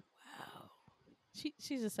true. Wow. She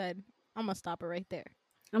just said, I'm gonna stop it right there.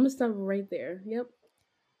 I'm gonna stop right there. Yep.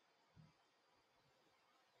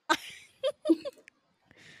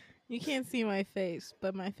 You can't see my face,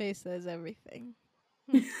 but my face says everything.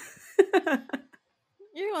 Hmm.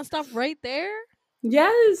 You're gonna stop right there?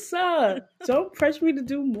 Yes, don't pressure me to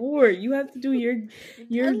do more. You have to do A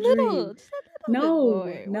your little, dream. just a little bit No,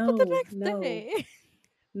 more. What about the no, next no, day?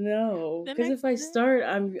 no. The Because if next I day. start,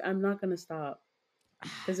 I'm not gonna stop.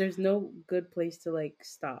 Because there's no good place to like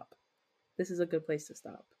stop. This is a good place to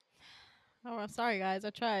stop. Oh, I'm sorry, guys. I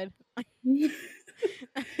tried.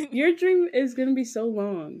 Your dream is gonna be so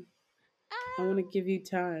long. I want to um, give you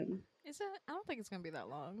time. is it? I don't think it's gonna be that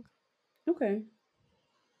long. Okay,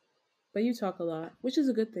 but you talk a lot, which is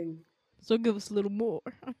a good thing. So give us a little more.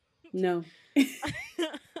 No.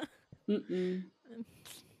 Mm-mm.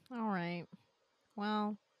 All right.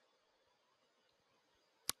 Well,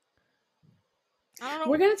 I don't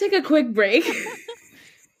We're know. gonna take a quick break,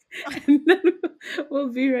 and then we'll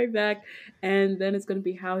be right back. And then it's gonna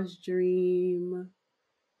be House Dream.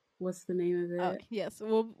 What's the name of it? Yes,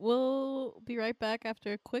 we'll be right back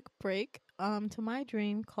after a quick break. To my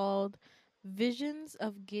dream called Visions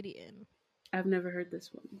of Gideon. I've never heard this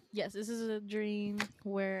one. Yes, this is a dream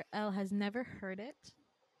where Elle has never heard it.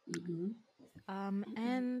 Hmm.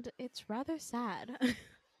 And it's rather sad.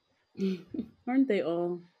 Aren't they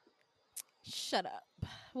all? Shut up.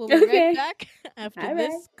 We'll be right Okay. back after All right.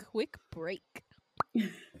 this quick break.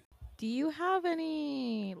 Do you have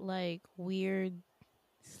any like weird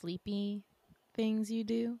sleepy things you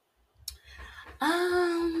do?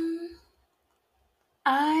 Um,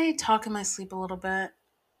 I talk in my sleep a little bit,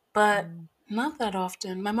 but Mm. not that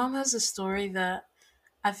often. My mom has a story that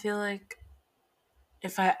I feel like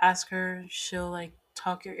if I ask her, she'll like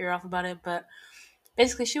talk your ear off about it. But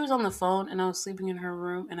basically, she was on the phone and I was sleeping in her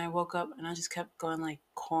room, and I woke up and I just kept going like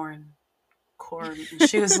corn, corn, and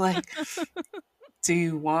she was like, "Do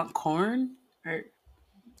you want corn?" Or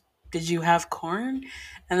did you have corn?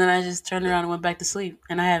 And then I just turned around and went back to sleep.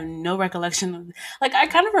 And I have no recollection of, like, I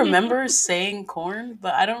kind of remember saying corn,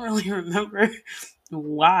 but I don't really remember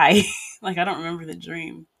why. Like, I don't remember the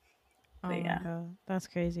dream. Oh But my yeah. god, that's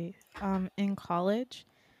crazy. In college,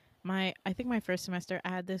 I think my first semester I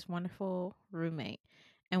had this wonderful roommate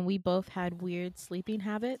and we both had weird sleeping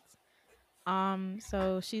habits.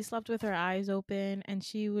 So she slept with her eyes open and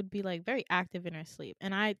she would be like very active in her sleep.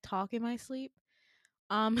 And I talk in my sleep.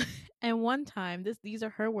 Um and one time, these are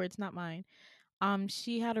her words, not mine.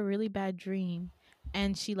 She had a really bad dream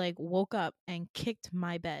and she like woke up and kicked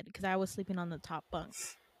my bed because I was sleeping on the top bunk.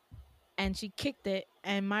 And she kicked it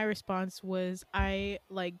and my response was I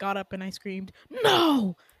like got up and I screamed,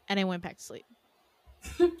 "No!" and I went back to sleep.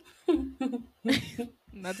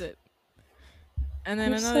 And that's it. And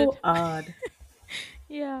then You're another so odd.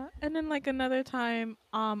 yeah, and then like another time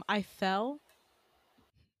I fell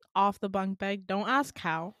off the bunk bed. Don't ask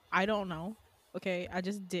how. I don't know. Okay, I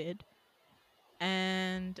just did.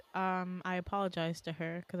 And I apologized to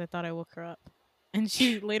her cuz I thought I woke her up. And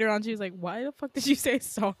she later on she was like, "Why the fuck did you say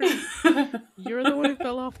sorry? You're the one who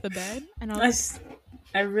fell off the bed?" And I was I, like, s-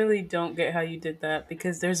 I really don't get how you did that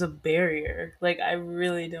because there's a barrier. Like, I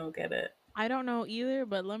really don't get it. I don't know either,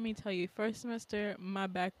 but let me tell you, first semester my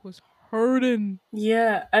back was hurting.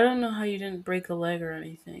 Yeah, I don't know how you didn't break a leg or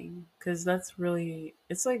anything because that's really,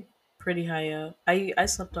 it's like pretty high up. I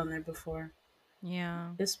slept on there before.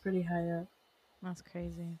 Yeah, It's pretty high up. that's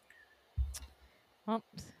crazy. Well,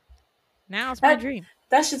 now it's my That dream.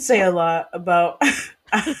 that should say a lot about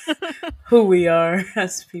who we are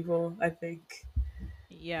as people, I think.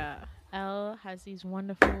 Yeah, Elle has these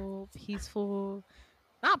wonderful, peaceful,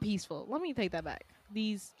 not peaceful. Let me take that back.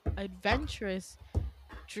 These adventurous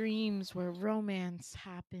dreams where romance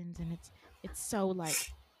happens and it's so like,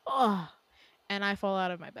 oh, and I fall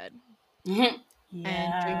out of my bed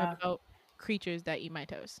and dream Yeah. about creatures that eat my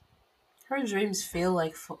toes. Her dreams feel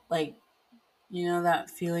like you know that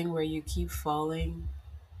feeling where you keep falling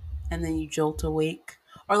and then you jolt awake,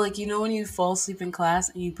 or like you know when you fall asleep in class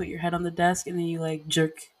and you put your head on the desk and then you like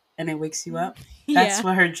jerk and it wakes you up. That's Yeah,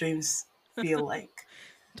 what her dreams feel like.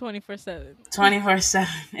 24/7. 24/7.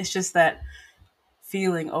 It's just that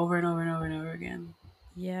feeling over and over and over and over again.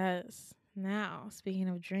 Yes. Now, speaking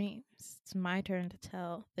of dreams, it's my turn to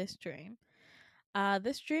tell this dream.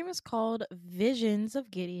 This dream is called Visions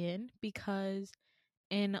of Gideon because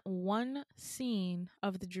in one scene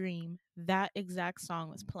of the dream, that exact song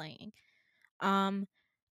was playing. Um,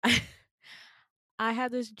 I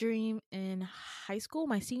had this dream in high school,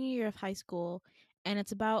 my senior year of high school, and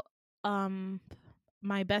it's about um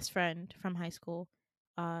my best friend from high school,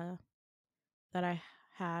 uh, that I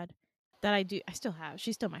had, that I still have.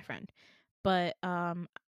 She's still my friend, but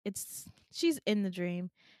it's she's in the dream,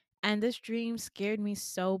 and this dream scared me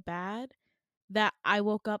so bad that I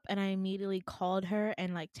woke up and I immediately called her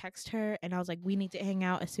and like text her and I was like, we need to hang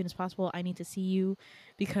out as soon as possible. I need to see you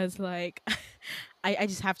because like I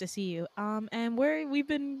just have to see you. And we've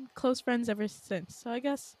been close friends ever since. So I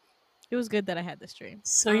guess it was good that I had this dream.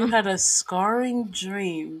 So you had a scarring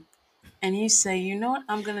dream, and you say, you know what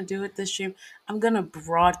I'm gonna do with this dream? I'm gonna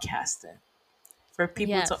broadcast it for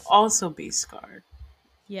people to Yes. also be scarred.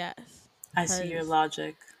 Yes. I see your Cuz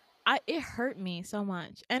logic. I it hurt me so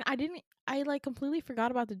much. And I like completely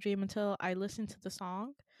forgot about the dream until I listened to the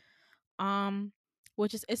song. Um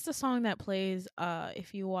which is it's the song that plays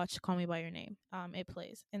if you watch Call Me by Your Name. It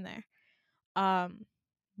plays in there. Um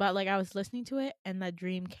but like I was listening to it and that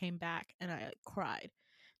dream came back and I like cried.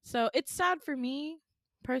 So it's sad for me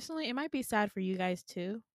personally. It might be sad for you guys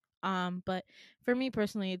too. But for me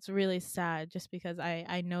personally it's really sad just because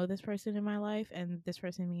I know this person in my life and this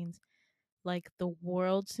person means like the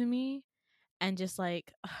world to me and just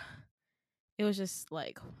like it was just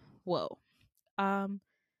like whoa. Um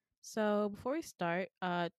so before we start,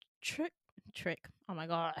 trick trick. Oh my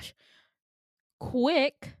gosh.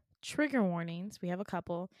 Quick trigger warnings. We have a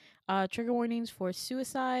couple. Trigger warnings for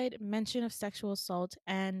suicide, mention of sexual assault,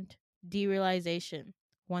 and derealization.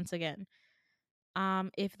 Once again,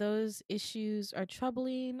 if those issues are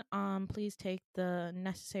troubling, please take the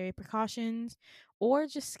necessary precautions, or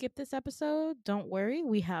just skip this episode. Don't worry,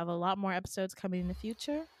 we have a lot more episodes coming in the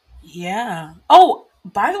future. Yeah. Oh,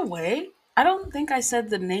 by the way, I don't think I said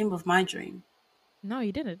the name of my dream. No,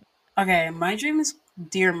 you didn't. Okay, my dream is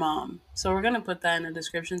Dear Mom. So we're gonna put that in the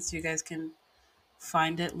description so you guys can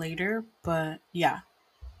find it later. But yeah.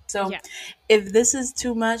 So Yeah, if this is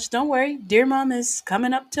too much, don't worry. Dear Mom is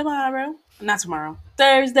coming up tomorrow. Not tomorrow.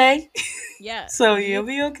 Thursday. yeah. So you'll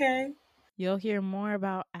be okay. You'll hear more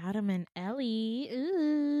about Adam and Ellie.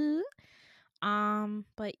 Ooh.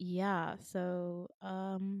 But yeah, so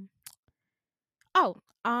oh,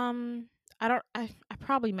 I don't I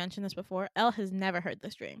probably mentioned this before. Elle has never heard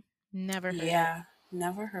this dream. Never heard it. Yeah.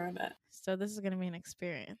 Never heard it. So this is gonna be an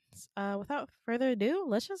experience. Without further ado,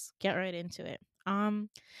 let's just get right into it.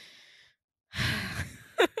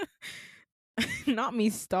 Not me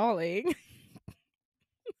stalling.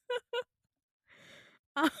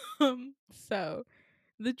 So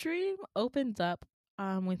the dream opens up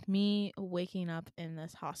with me waking up in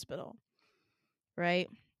this hospital, right?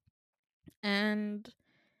 And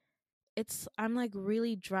I'm like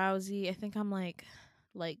really drowsy. I think I'm like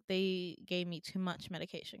they gave me too much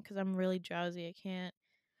medication cuz I'm really drowsy. I can't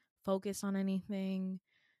focus on anything.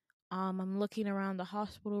 I'm looking around the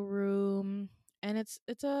hospital room and it's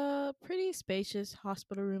a pretty spacious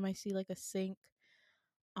hospital room. I see like a sink.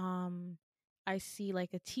 Um I see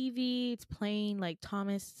like a TV. It's playing like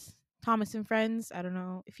Thomas and Friends. I don't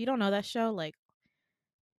know. If you don't know that show, like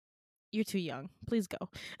you're too young. Please go.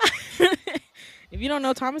 If you don't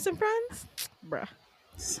know Thomas and Friends, bruh.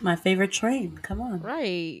 It's my favorite train. Come on.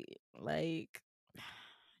 Right. Like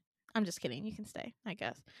I'm just kidding. You can stay, I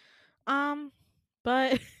guess. Um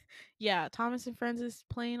but yeah, Thomas and Friends is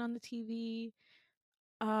playing on the TV.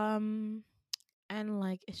 Um and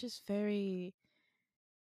like it's just very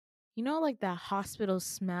like that hospital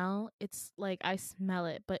smell? It's like I smell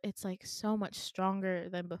it, but it's like so much stronger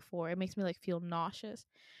than before. It makes me like feel nauseous.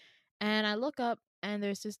 And I look up and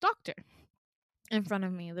there's this doctor in front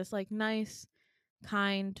of me. This like nice,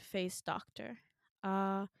 kind faced doctor.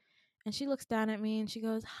 Uh and she looks down at me and she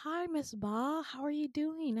goes, "Hi, Miss Ba. How are you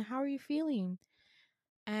doing? How are you feeling?"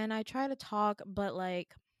 And I try to talk, but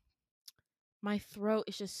like my throat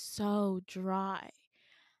is just so dry.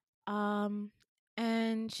 Um,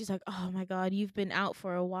 and she's like, "Oh my God, you've been out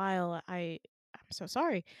for a while. I'm so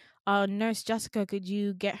sorry. Nurse Jessica, could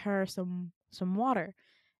you get her some water?"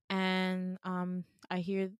 And I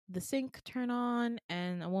hear the sink turn on,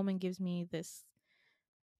 and a woman gives me this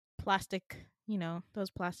plastic,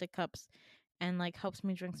 those plastic cups, and like helps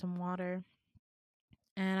me drink some water.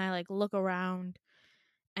 And I like look around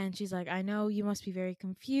and she's like, "I know you must be very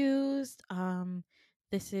confused.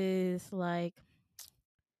 This is like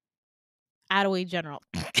Attaway General."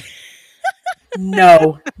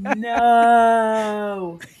 No.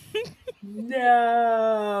 No.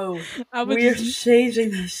 No. I would We're just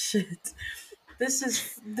changing this shit. This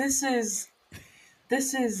is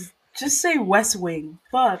just say West Wing.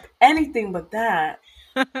 Fuck. Anything but that.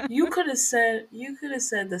 You could have said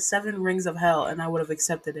the Seven Rings of Hell and I would have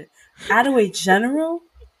accepted it. Attaway General?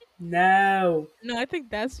 No. No, I think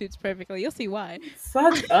that suits perfectly. You'll see why.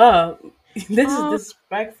 Fuck up. This is Um,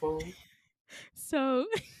 disrespectful. so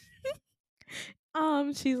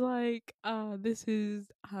she's like, this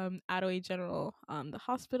is Attaway General, the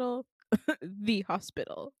hospital, the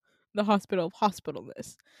hospital, the hospital of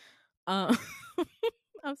hospitalness. Um,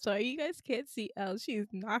 I'm sorry, you guys can't see Elle. She's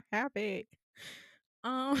not happy.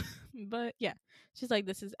 Um, but yeah, she's like,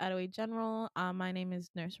 "This is Attaway General. My name is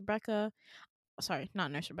Nurse Rebecca. Sorry,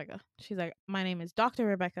 not Nurse Rebecca. She's like, my name is Doctor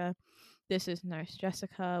Rebecca. This is Nurse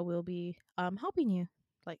Jessica. We'll be helping you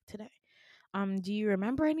like today. Do you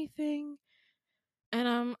remember anything?"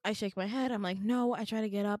 And I shake my head. I'm like, "No." I try to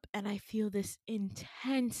get up, and I feel this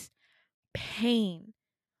intense pain.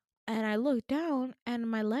 And I look down, and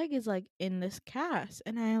my leg is like in this cast,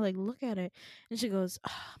 and I like look at it, and she goes,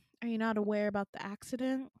 "Are you not aware about the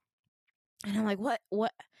accident?" And I'm like, what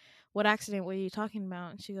accident were you talking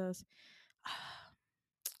about?" And she goes,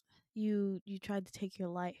 You tried to take your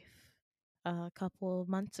life a couple of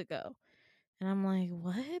months ago." And I'm like,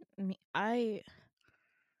 "What?" I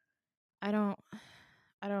don't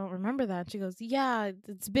I don't remember that. She goes, "Yeah,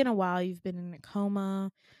 it's been a while. You've been in a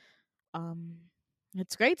coma. Um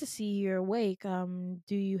it's great to see you're awake.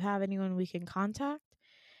 Do you have anyone we can contact?"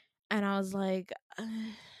 And I was like,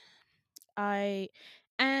 I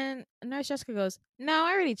and Nurse Jessica goes, "No,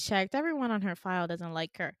 I already checked. Everyone on her file doesn't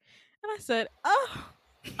like her." And I said, "Oh."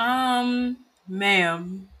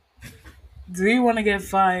 Ma'am, do you want to get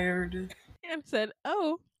fired? And I said,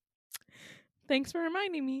 "Oh, thanks for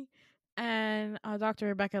reminding me." And Dr.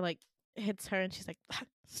 Rebecca like hits her, and she's like,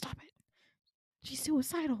 "Stop it. She's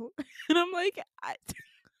suicidal." And I'm like, I'm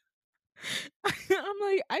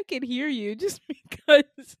like, "I can hear you. Just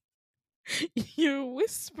because you're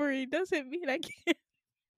whispering doesn't mean I can't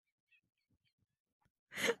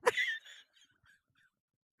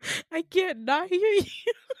I can't not hear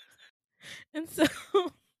you." And so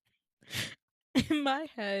in my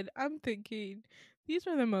head, I'm thinking, these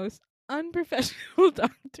are the most unprofessional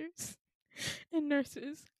doctors and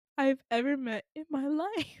nurses I've ever met in my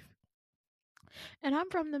life. And I'm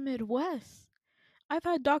from the Midwest. I've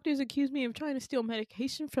had doctors accuse me of trying to steal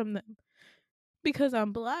medication from them because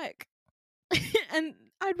I'm black. And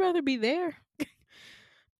I'd rather be there.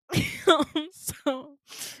 So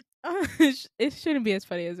it shouldn't be as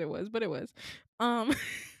funny as it was, but it was. Um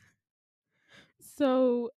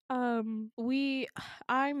we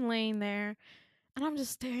I'm laying there, and I'm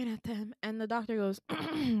just staring at them, and the doctor goes,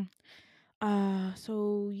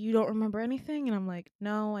 so you don't remember anything?" And I'm like,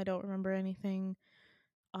 "No, I don't remember anything.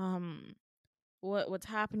 Um what's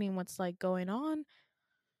happening? What's like going on?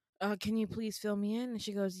 Can you please fill me in?" And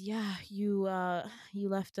she goes, "Yeah, you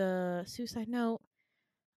left a suicide note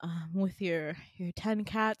with your 10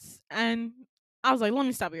 cats." And I was like, "Let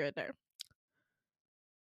me stop you right there.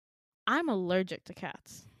 I'm allergic to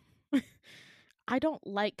cats. I don't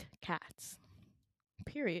like cats.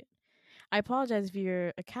 Period. I apologize if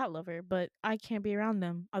you're a cat lover, but I can't be around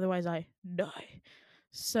them, otherwise I die."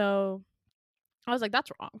 So I was like,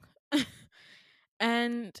 "That's wrong."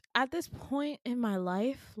 And at this point in my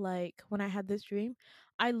life, like when I had this dream,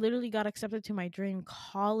 I literally got accepted to my dream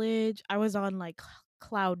college. I was on like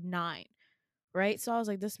cloud 9, right? So I was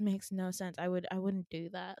like, this makes no sense. I wouldn't do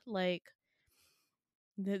that. Like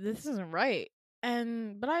this isn't right.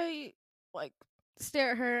 And but I like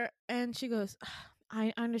stare at her, and she goes,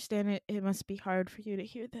 "I understand it. It must be hard for you to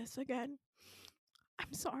hear this again.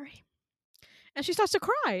 I'm sorry." And she starts to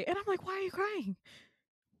cry, and I'm like, "Why are you crying?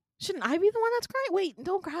 Shouldn't I be the one that's crying? Wait,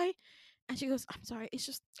 don't cry." And she goes, "I'm sorry. It's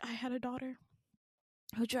just I had a daughter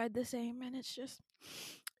who tried the same, and it's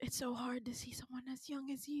so hard to see someone as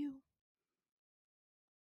young as you.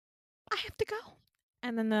 I have to go."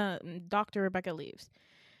 And then the Dr. Rebecca leaves.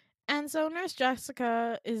 And so Nurse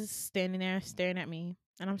Jessica is standing there staring at me,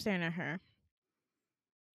 and I'm staring at her.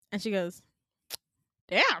 And she goes,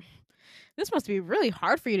 "Damn, this must be really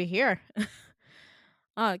hard for you to hear." Can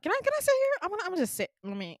I sit here? I'm gonna just sit.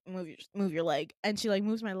 Let me move your leg. And she like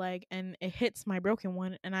moves my leg, and it hits my broken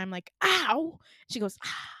one, and I'm like, "Ow!" She goes,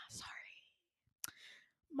 "Sorry,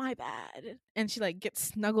 my bad." And she like gets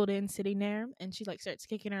snuggled in, sitting there, and she like starts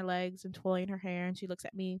kicking her legs and twirling her hair, and she looks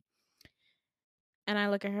at me, and I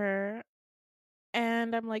look at her,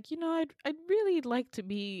 and I'm like, I'd really like to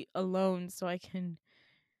be alone so I can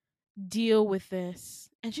deal with this.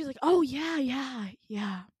 And she's like, "Oh yeah, yeah,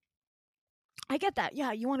 yeah. I get that.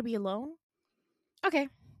 Yeah, you want to be alone? Okay."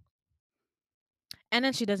 And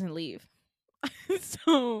then she doesn't leave.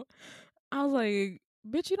 So I was like,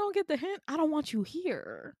 "Bitch, you don't get the hint. I don't want you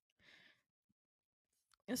here."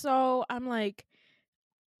 And so I'm like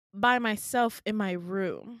by myself in my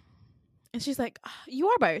room. And she's like, "You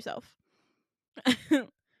are by yourself." And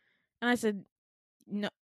I said, "No,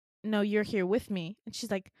 no, you're here with me." And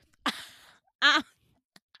she's like, "Ah,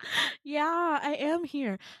 yeah, I am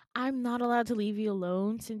here. I'm not allowed to leave you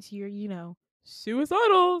alone since you're,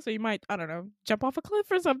 suicidal. So you might, I don't know, jump off a cliff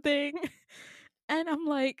or something." And I'm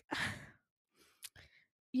like,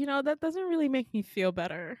 that doesn't really make me feel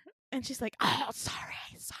better. And she's like, oh, sorry.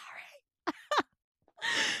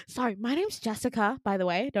 Sorry, my name's Jessica, by the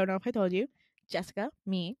way. Don't know if I told you. Jessica,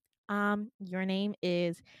 me. Your name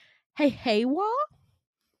is Hewa?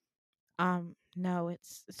 No,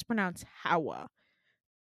 it's pronounced Hawa.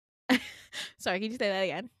 Sorry, can you say that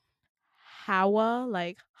again? Hawa,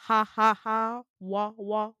 like ha ha ha,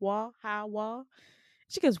 wah, Hawa.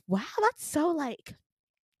 She goes, wow, that's so like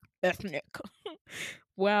ethnic.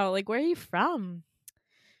 Wow, like where are you from?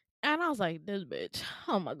 And I was like, this bitch,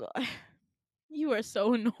 oh my god, you are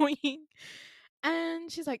so annoying.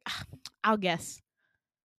 And she's like, I'll guess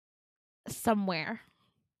somewhere.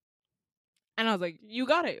 And I was like, you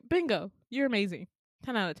got it. Bingo. You're amazing.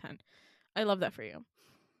 10 out of 10. I love that for you.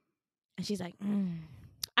 And she's like,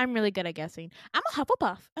 I'm really good at guessing. I'm a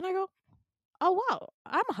Hufflepuff. And I go, oh, wow,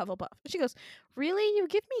 I'm a Hufflepuff. And she goes, really? You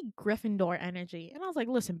give me Gryffindor energy. And I was like,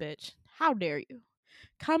 listen, bitch, how dare you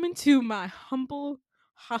come into my humble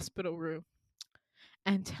hospital room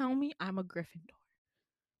and tell me I'm a Gryffindor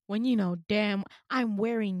when you know damn I'm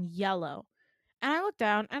wearing yellow. And I look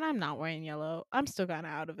down and I'm not wearing yellow. I'm still kind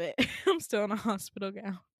of out of it. I'm still in a hospital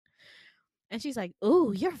gown. And she's like,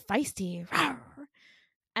 ooh, you're feisty.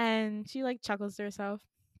 And she like chuckles to herself.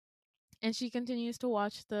 And she continues to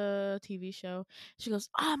watch the TV show. She goes,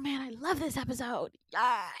 oh man, I love this episode.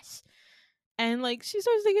 Yes. And like she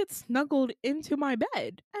starts to get snuggled into my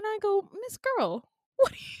bed. And I go, Miss Girl,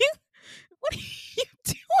 what are you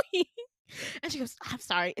doing? And she goes, I'm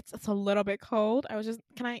sorry, it's a little bit cold. I was just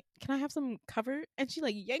can I have some cover? And she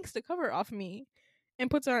like yanks the cover off me and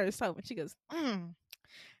puts it on herself. And she goes,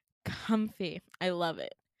 comfy. I love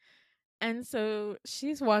it. And so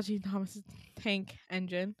she's watching Thomas Tank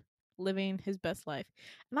Engine living his best life.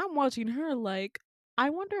 And I'm watching her like,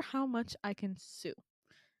 I wonder how much I can sue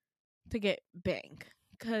to get bang.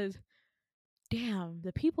 Because, damn,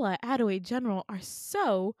 the people at Attaway General are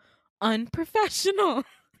so unprofessional.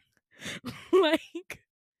 Like,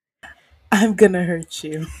 I'm gonna hurt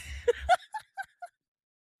you.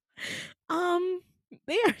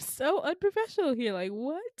 they are so unprofessional here. Like,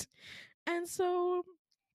 what? And so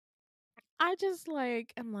I just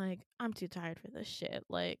like, I'm like, I'm too tired for this shit.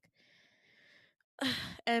 Like,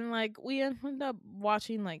 and like we ended up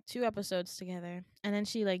watching like 2 episodes together, and then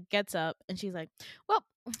she like gets up and she's like, well,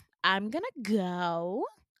 I'm gonna go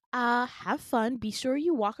have fun, be sure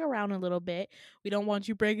you walk around a little bit, we don't want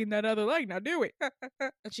you breaking that other leg, now do it.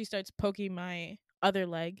 And she starts poking my other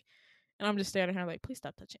leg, and I'm just staring at her like, please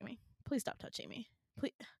stop touching me, please stop touching me,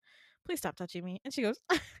 please stop touching me. And she goes,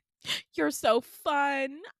 you're so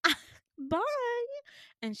fun. Bye.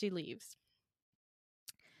 And she leaves.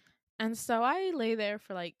 And so I lay there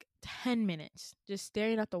for like 10 minutes, just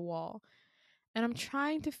staring at the wall. And I'm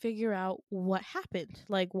trying to figure out what happened.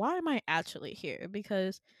 Like, why am I actually here?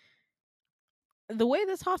 Because the way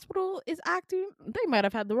this hospital is acting, they might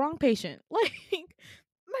have had the wrong patient. Like, they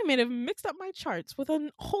might have mixed up my charts with a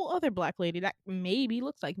whole other black lady that maybe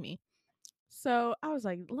looks like me. So I was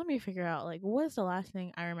like, let me figure out, like, what is the last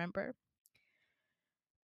thing I remember?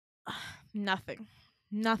 Nothing.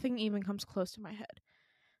 Nothing even comes close to my head.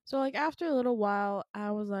 So like after a little while,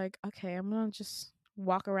 I was like, okay, I'm gonna just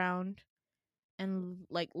walk around and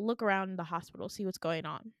like look around the hospital, see what's going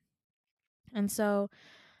on. And so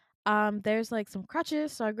there's like some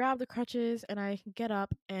crutches, so I grab the crutches and I get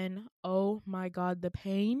up, and oh my god, the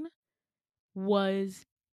pain was,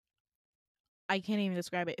 I can't even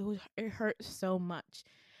describe it. It hurt so much.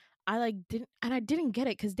 I didn't get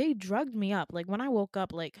it cuz they drugged me up. Like when I woke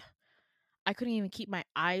up, like I couldn't even keep my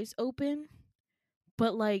eyes open,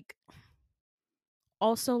 but like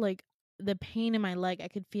also like the pain in my leg, I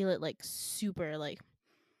could feel it like super like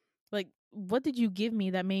what did you give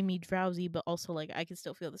me that made me drowsy but also like I can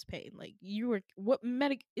still feel this pain? Like you were, what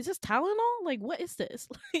medic is this, Tylenol? Like what is this?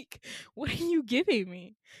 Like what are you giving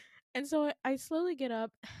me? And so I slowly get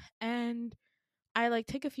up and I like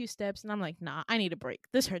take a few steps and I'm like, nah, I need a break.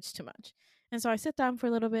 This hurts too much. And so I sit down for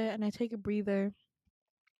a little bit and I take a breather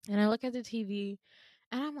and I look at the TV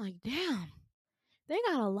and I'm like, damn, they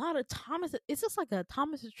got a lot of Thomas. Is this like a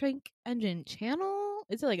Thomas the Tank Engine channel?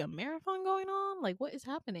 Is it like a marathon going on? Like, what is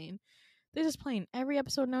happening? They're just playing every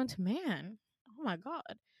episode known to man. Oh my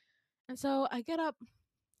god! And so I get up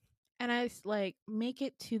and I like make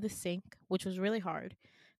it to the sink, which was really hard,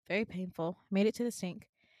 very painful. Made it to the sink,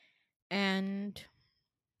 and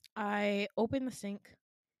I opened the sink,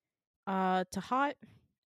 to hot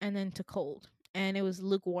and then to cold, and it was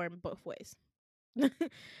lukewarm both ways.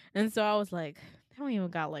 And so I was like, they don't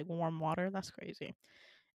even got like warm water. That's crazy.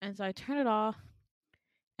 And so I turn it off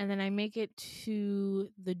and then I make it to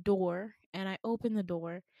the door and I open the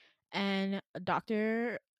door, and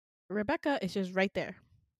Dr. Rebecca is just right there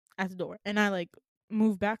at the door. And I like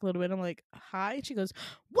move back a little bit. I'm like, hi. And she goes,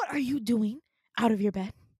 what are you doing out of your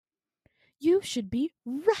bed? You should be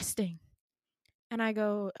resting. And I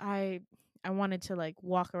go, I wanted to like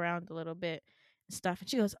walk around a little bit and stuff. And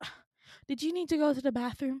she goes, did you need to go to the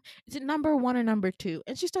bathroom? Is it number 1 or number 2?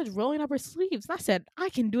 And she starts rolling up her sleeves. And I said, I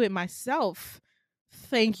can do it myself.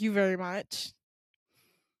 Thank you very much.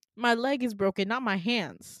 My leg is broken, not my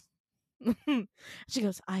hands. She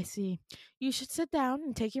goes, I see. You should sit down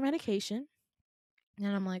and take your medication.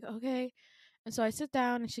 And I'm like, okay. And so I sit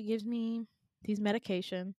down and she gives me these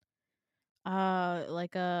medication.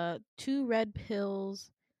 Like 2 red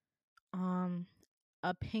pills, um,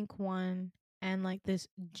 a pink one, and like this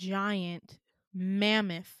giant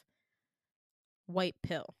mammoth white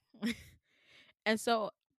pill. And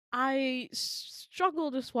so I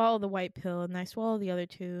struggle to swallow the white pill, and I swallow the other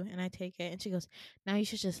 2, and I take it. And she goes, now you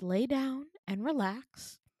should just lay down and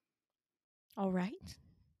relax. All right.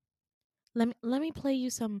 Let me play you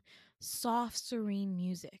some soft, serene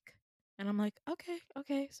music. And I'm like, okay,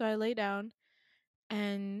 okay. So I lay down,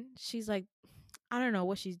 and she's like, I don't know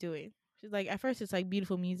what she's doing. She's like, at first it's like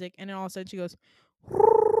beautiful music, and then all of a sudden she goes,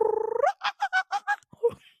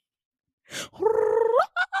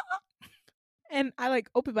 and I like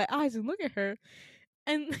open my eyes and look at her,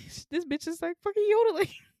 and this bitch is like fucking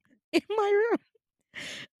yodeling in my room.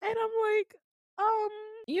 And I'm like,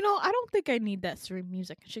 I don't think I need that serene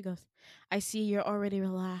music. And she goes, I see you're already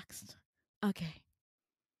relaxed. Okay.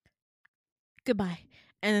 Goodbye.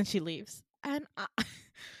 And then she leaves. And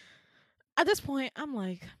at this point, I'm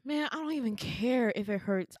like, man, I don't even care if it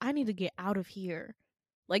hurts. I need to get out of here.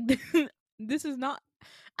 Like, this is not.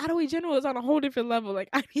 Attaway General is on a whole different level. Like,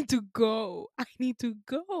 I need to go. I need to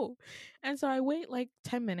go. And so I wait like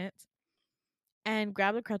 10 minutes and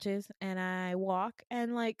grab the crutches and I walk.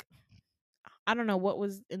 And like, I don't know what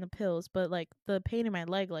was in the pills, but like the pain in my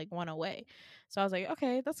leg like went away. So I was like,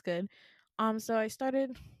 okay, that's good. So I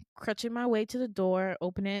started crutching my way to the door,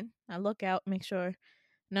 open it. I look out, make sure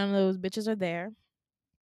none of those bitches are there.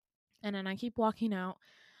 And then I keep walking out.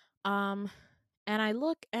 Um, and I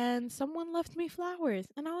look and someone left me flowers.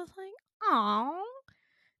 And I was like, "Aw."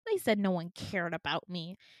 They said no one cared about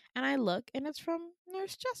me. And I look and it's from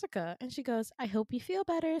Nurse Jessica. And she goes, I hope you feel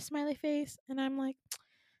better, smiley face. And I'm like,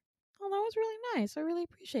 oh, that was really nice. I really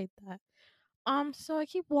appreciate that. So I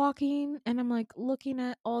keep walking and I'm like looking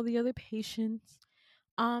at all the other patients.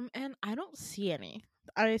 And I don't see any.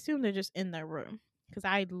 I assume they're just in their room. Because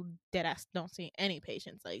I dead ass don't see any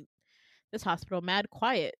patients. Like, this hospital mad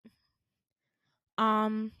quiet.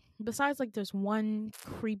 Besides like there's one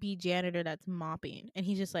creepy janitor that's mopping and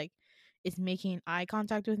he just like is making eye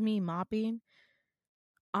contact with me mopping.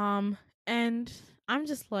 And I'm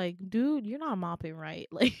just like, dude, you're not mopping right.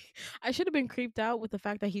 Like, I should have been creeped out with the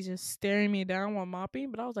fact that he's just staring me down while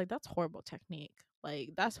mopping, but I was like, that's horrible technique.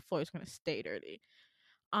 Like, that floor is gonna stay dirty.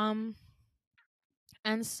 Um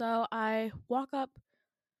and so I walk up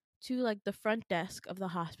to like the front desk of the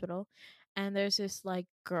hospital and there's this like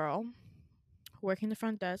girl working the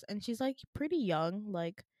front desk and she's like pretty young,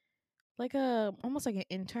 like a almost like an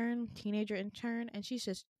intern, teenager intern, and she's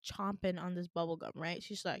just chomping on this bubble gum, right?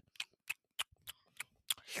 She's like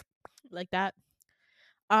that.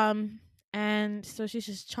 And so she's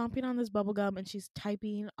just chomping on this bubble gum and she's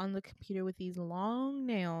typing on the computer with these long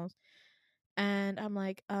nails. And I'm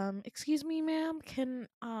like, excuse me, ma'am, can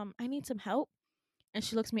I need some help? And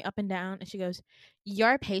she looks me up and down and she goes,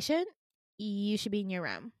 you're a patient, you should be in your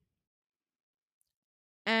room.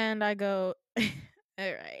 And I go, all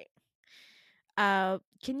right.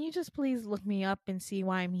 Can you just please look me up and see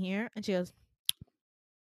why I'm here? And she goes,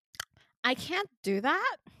 I can't do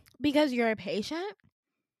that because you're a patient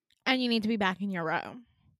and you need to be back in your room.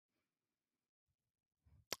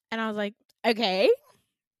 And I was like, okay,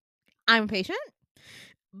 I'm a patient,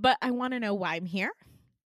 but I want to know why I'm here.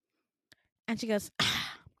 And she goes,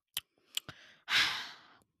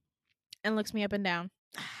 and looks me up and down.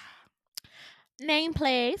 Name,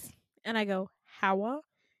 please. And I go, Hawa.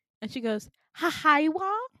 And she goes,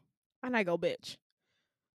 Hahaiwa. And I go, bitch,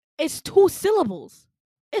 it's 2 syllables.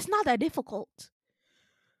 It's not that difficult.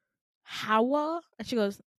 Hawa. And she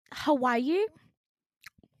goes, Hawaii.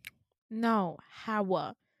 No,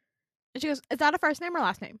 Hawa. And she goes, is that a first name or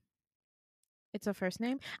last name? It's a first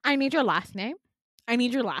name. I need your last name. I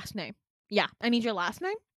need your last name. Yeah, I need your last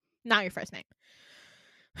name, not your first name.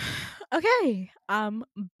 Okay.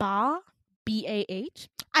 Bah, BAH.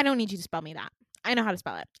 I don't need you to spell me that. I know how to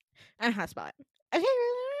spell it. I know how to spell it. Okay.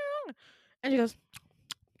 And she goes,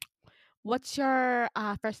 what's your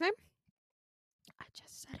first name? I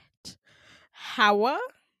just said it. Hawa,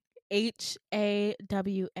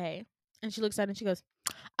 Hawa. And she looks at it and she goes,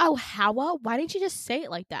 "Oh, Hawa, why didn't you just say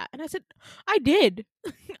it like that?" And I said, "I did.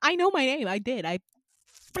 I know my name. I did. I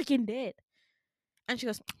freaking did." And she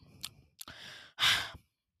goes,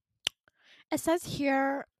 "It says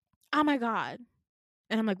here, oh my God."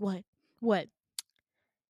 And I'm like, "What? What?"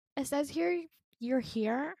 "It says here you're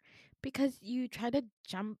here because you tried to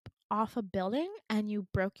jump off a building and you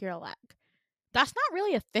broke your leg. That's not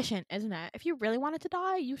really efficient, isn't it? If you really wanted to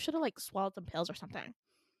die, you should have like swallowed some pills or something."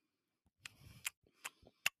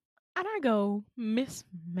 And I go, "Miss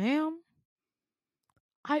Ma'am,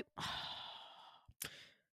 I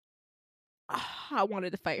I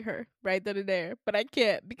wanted to fight her right then and there, but I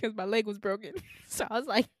can't because my leg was broken." So I was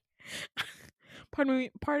like,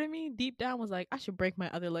 part of me deep down was like, I should break my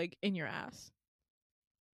other leg in your ass.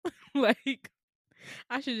 Like,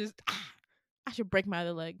 I should just I should break my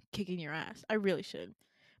other leg kicking your ass. I really should.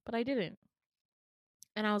 But I didn't.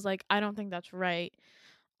 And I was like, I don't think that's right.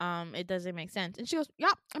 It doesn't make sense. And she goes,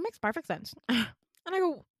 "Yeah, it makes perfect sense." And I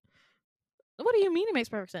go, "What do you mean it makes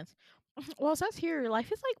perfect sense?" "Well, it says here your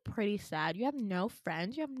life is like pretty sad. You have no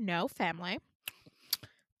friends, you have no family.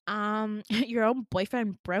 Your own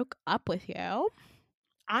boyfriend broke up with you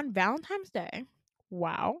on Valentine's Day.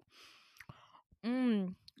 Wow.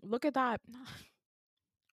 Look at that.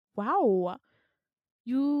 Wow.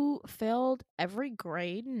 You failed every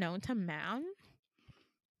grade known to man.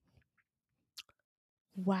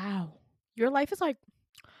 Wow. Your life is like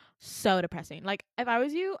so depressing. Like if I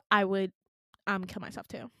was you, I would kill myself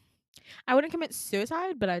too. I wouldn't commit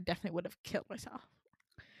suicide, but I definitely would have killed myself."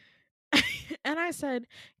 And I said,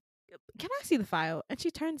 "Can I see the file?" And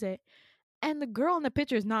she turns it, and the girl in the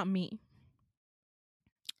picture is not me.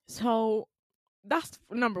 So that's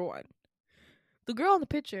number one. The girl in the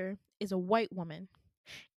picture is a white woman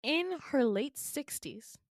in her late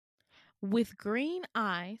 60s with green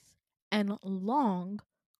eyes and long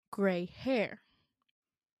gray hair.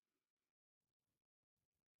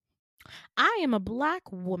 I am a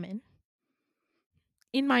black woman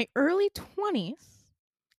in my early 20s.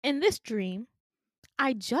 In this dream,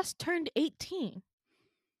 I just turned 18.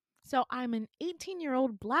 So I'm an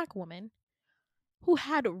 18-year-old black woman who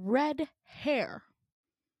had red hair.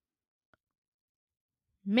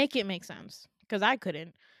 Make it make sense, because I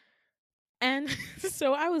couldn't. And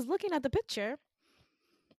so I was looking at the picture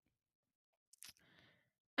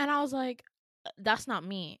and I was like, "That's not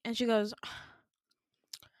me." And she goes,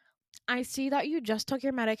 "I see that you just took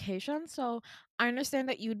your medication, so I understand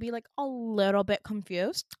that you'd be like a little bit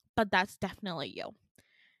confused, but that's definitely you."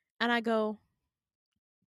 And I go,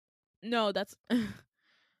 "No, that's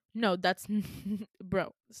no, that's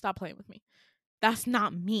bro, stop playing with me. That's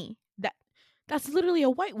not me. That's literally a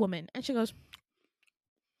white woman." And she goes,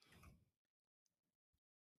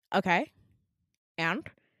 "Okay, and?"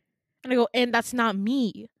 And I go, "And that's not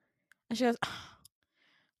me." And she goes,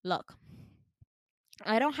 "Look,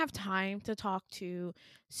 I don't have time to talk to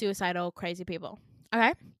suicidal, crazy people.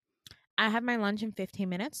 Okay? I have my lunch in 15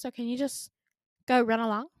 minutes, so can you just go run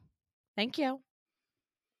along? Thank you."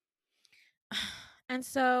 And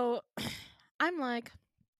so I'm like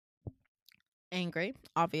angry,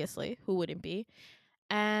 obviously. Who wouldn't be?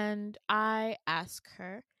 And I ask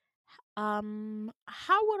her,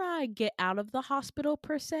 how would I get out of the hospital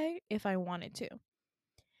per se if I wanted to?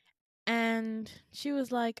 And she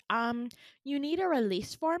was like, you need a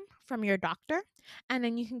release form from your doctor, and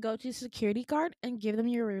then you can go to the security guard and give them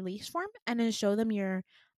your release form and then show them your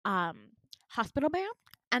um hospital band,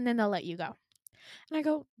 and then they'll let you go. And I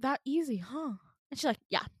go, "That easy, huh?" And she's like,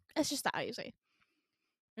 "Yeah, it's just that easy.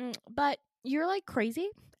 But you're like crazy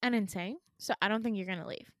and insane, so I don't think you're gonna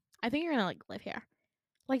leave. I think you're gonna like live here.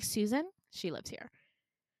 Like Susan, she lives here."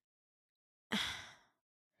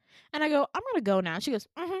 And I go, "I'm gonna go now." She goes,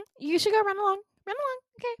 "You should go run along. Run along.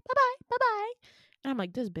 Okay, bye bye. Bye bye." And I'm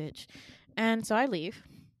like, "This bitch." And so I leave.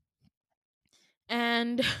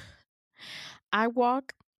 And I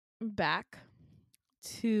walk back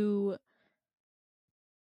to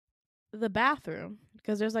the bathroom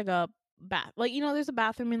because there's like a bath. Like, there's a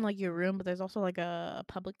bathroom in like your room, but there's also like a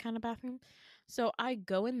public kind of bathroom. So I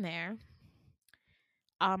go in there.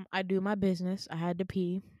 I do my business. I had to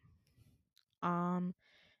pee. Um,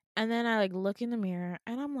 and then I like look in the mirror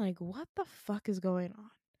and I'm like, "What the fuck is going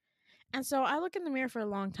on?" And so I look in the mirror for a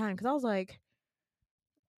long time because I was like,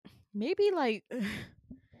 maybe like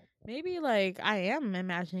maybe like I am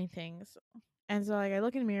imagining things. And so like I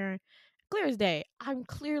look in the mirror, clear as day, I'm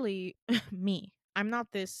clearly me. I'm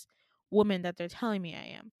not this woman that they're telling me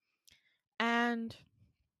I am. And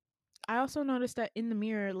I also noticed that in the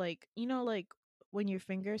mirror, like, like when your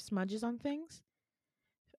finger smudges on things,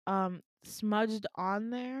 smudged on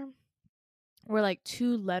there were like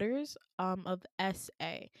 2 letters of SA.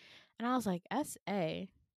 And I was like, SA?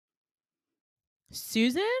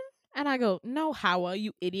 Susan? And I go, no, Howa,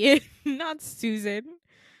 you idiot. Not Susan.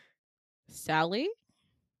 Sally?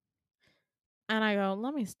 And I go,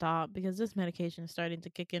 let me stop because this medication is starting to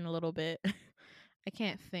kick in a little bit. I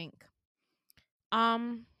can't think.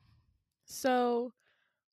 So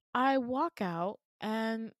I walk out,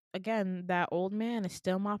 and again, that old man is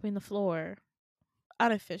still mopping the floor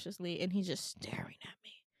unofficiously, and he's just staring at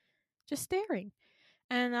me. Just staring.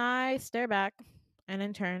 And I stare back and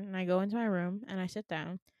then turn, and I go into my room and I sit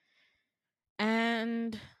down.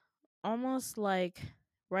 And almost like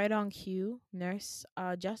right on cue, nurse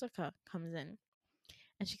Jessica comes in.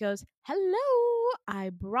 And she goes, hello, I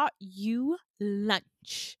brought you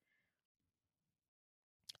lunch.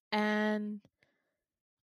 And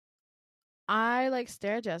I like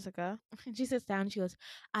stare at Jessica. And she sits down and she goes,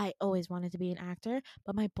 I always wanted to be an actor,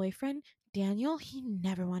 but my boyfriend, Daniel, he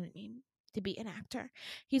never wanted me to be an actor.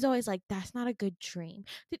 He's always like, that's not a good dream.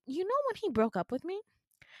 You know when he broke up with me?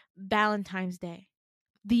 Valentine's Day.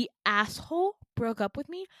 The asshole broke up with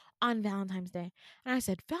me on Valentine's Day. And I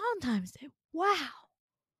said, Valentine's Day? Wow.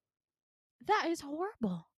 That is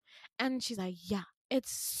horrible. And she's like, yeah,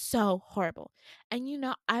 it's so horrible. And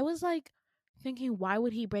I was like thinking, why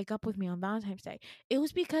would he break up with me on Valentine's Day? It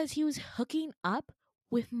was because he was hooking up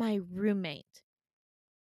with my roommate,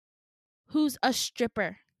 who's a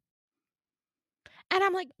stripper. And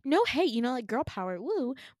I'm like, no hate, like girl power,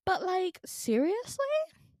 woo. But like, seriously?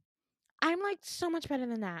 I'm like so much better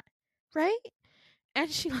than that. Right? And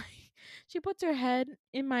she puts her head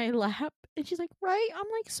in my lap and she's like, right? I'm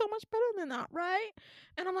like so much better than that, right?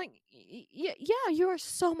 And I'm like, yeah, you are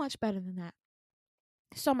so much better than that.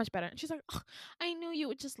 So much better. And she's like, oh, I knew you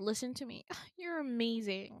would just listen to me. You're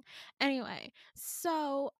amazing. Anyway,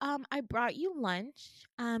 so I brought you lunch.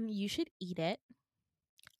 You should eat it.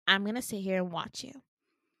 I'm gonna sit here and watch you.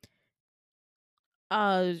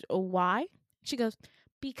 Why? She goes,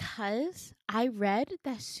 because I read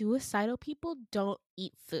that suicidal people don't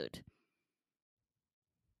eat food.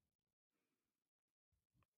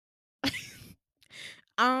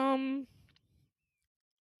 Aren't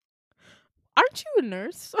you a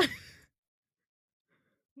nurse?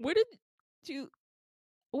 Where did you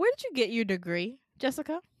get your degree,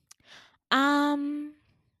 Jessica? Um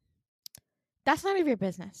that's none of your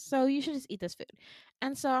business. So you should just eat this food.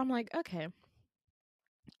 And so I'm like, okay.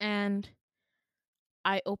 And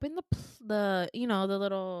I open the the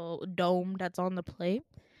little dome that's on the plate.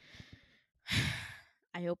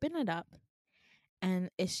 I open it up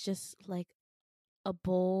and it's just like a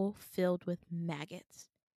bowl filled with maggots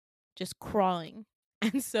just crawling.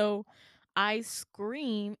 And so I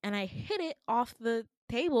scream and I hit it off the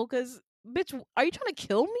table cuz bitch, are you trying to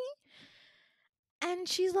kill me? And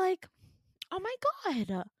she's like, "Oh my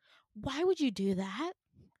god. Why would you do that?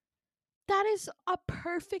 That is a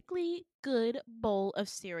perfectly good bowl of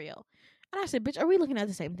cereal." And I said, "Bitch, are we looking at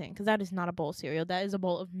the same thing? Cuz that is not a bowl of cereal. That is a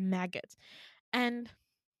bowl of maggots." And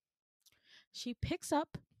she picks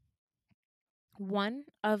up one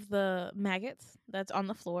of the maggots that's on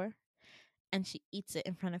the floor and she eats it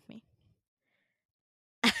in front of me.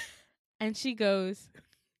 And she goes,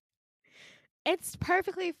 "It's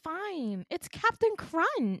perfectly fine. It's Captain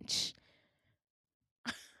Crunch."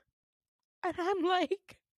 And I'm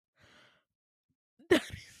like,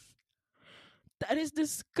 that is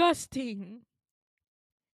disgusting.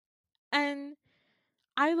 And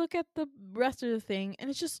I look at the rest of the thing and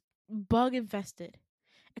it's just bug infested.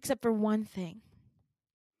 Except for one thing.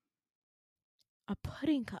 A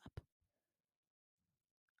pudding cup.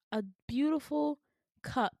 A beautiful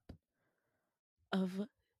cup of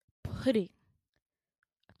pudding.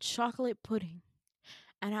 Chocolate pudding.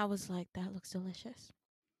 And I was like, that looks delicious.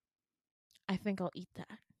 I think I'll eat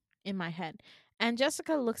that in my head. And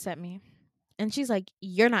Jessica looks at me and she's like,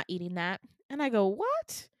 you're not eating that. And I go,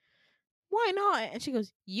 what? Why not? And she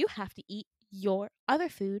goes, you have to eat your other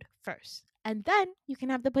food first. And then you can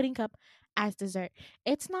have the pudding cup as dessert.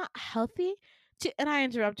 It's not healthy to, and I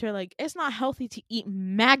interrupt her like, it's not healthy to eat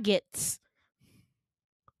maggots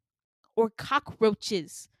or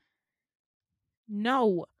cockroaches.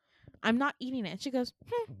 No, I'm not eating it. And she goes,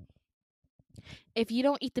 if you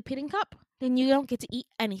don't eat the pudding cup, then you don't get to eat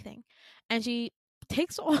anything. And she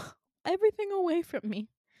takes all everything away from me.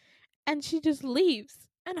 And she just leaves.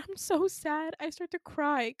 And I'm so sad. I start to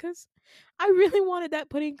cry because I really wanted that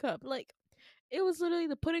pudding cup. Like, it was literally,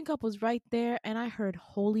 the pudding cup was right there and I heard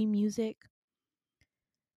holy music.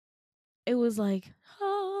 It was like,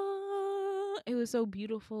 ah, it was so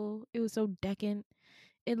beautiful. It was so decadent.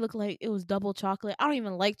 It looked like it was double chocolate. I don't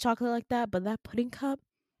even like chocolate like that, but that pudding cup,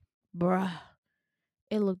 bruh,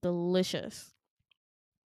 it looked delicious.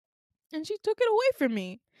 And she took it away from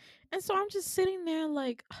me. And so I'm just sitting there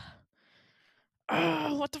like,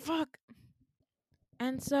 what the fuck?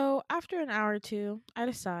 And so after an hour or two, I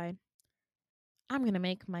decide I'm gonna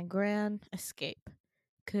make my grand escape.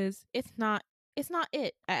 Cause it's not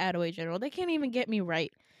it at Attaway General. They can't even get me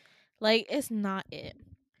right. Like, it's not it.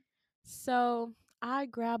 So I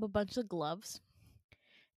grab a bunch of gloves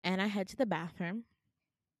and I head to the bathroom,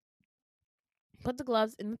 put the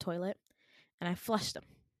gloves in the toilet, and I flush them.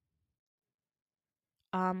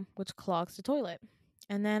 Which clogs the toilet.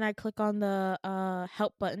 And then I click on the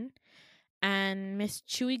help button, and Miss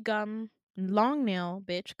Chewy Gum Long Nail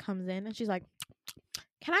bitch comes in and she's like,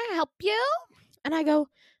 "Can I help you?" And I go,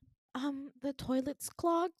 the toilet's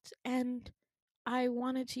clogged and I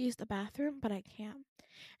wanted to use the bathroom, but I can't."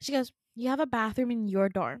 She goes, "You have a bathroom in your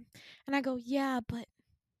dorm." And I go, "Yeah, but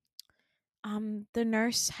the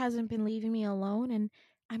nurse hasn't been leaving me alone and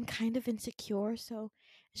I'm kind of insecure." So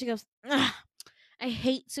she goes, "Ugh, I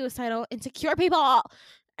hate suicidal insecure people."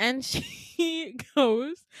 And she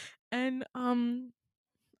goes and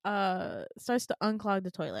starts to unclog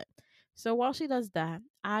the toilet. So while she does that,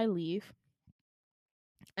 I leave,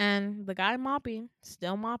 and the guy mopping,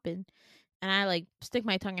 still mopping, and I like stick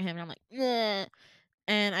my tongue at him and I'm like, "Ugh."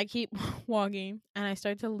 And I keep walking and I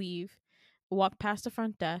start to leave, walk past the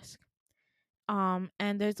front desk. And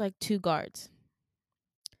there's like two guards.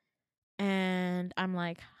 And I'm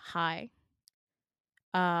like, "Hi.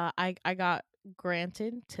 I got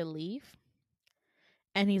granted to leave."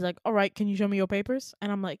 And he's like, "All right, can you show me your papers?"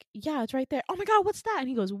 And I'm like, "Yeah, it's right there." "Oh my god, what's that?" And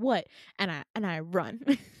he goes, "What?" And I run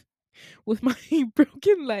with my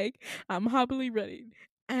broken leg. I'm hobbly running.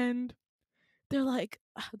 And they're like,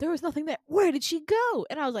 "There was nothing there. Where did she go?"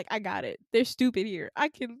 And I was like, "I got it. They're stupid here. I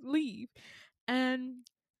can leave." And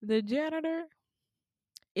the janitor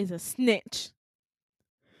is a snitch.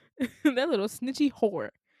 That little snitchy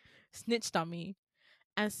whore snitched on me.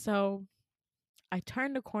 And so I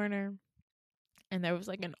turned the corner and there was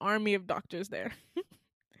like an army of doctors there.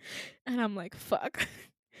 And I'm like, fuck.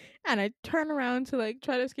 And I turn around to like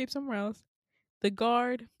try to escape somewhere else. The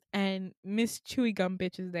guard and Miss Chewy Gum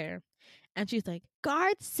bitch is there. And she's like,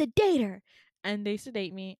 "Guard, sedate her." And they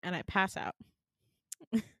sedate me and I pass out.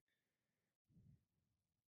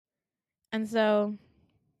 And so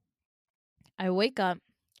I wake up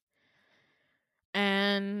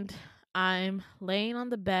and I'm laying on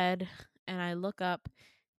the bed and I look up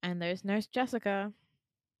and there's Nurse Jessica.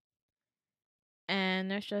 And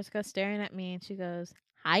Nurse Jessica staring at me and she goes,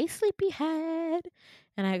 "Hi, sleepyhead."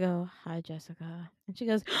 And I go, "Hi, Jessica." And she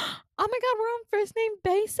goes, "Oh my god, we're on first name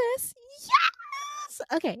basis? Yes!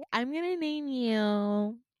 Okay, I'm gonna name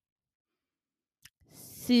you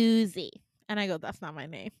Susie." And I go, "That's not my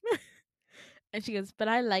name." And she goes, "But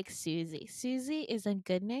I like Susie. Susie is a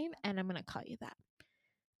good name and I'm gonna call you that."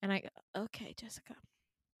 And I go, "Okay, Jessica,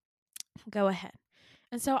 go ahead."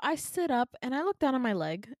 And so I sit up and I look down on my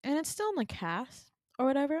leg and it's still in the cast or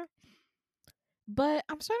whatever. But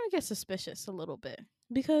I'm starting to get suspicious a little bit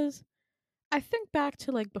because I think back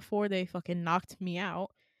to like before they fucking knocked me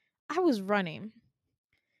out. I was running,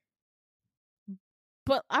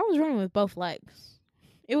 but I was running with both legs.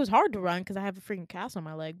 It was hard to run because I have a freaking cast on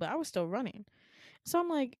my leg, but I was still running. So I'm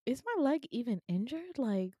like, is my leg even injured?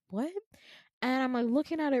 Like, what? And I'm like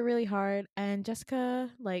looking at it really hard, and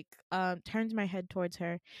Jessica like turns my head towards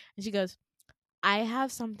her, and she goes, "I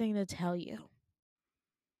have something to tell you."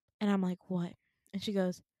 And I'm like, "What?" And she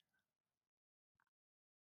goes,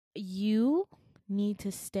 "You need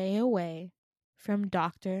to stay away from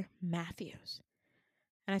Dr. Matthews."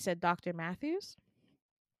 And I said, "Dr. Matthews?"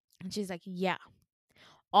 And she's like, "Yeah.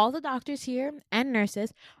 All the doctors here and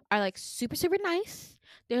nurses are like super, super nice.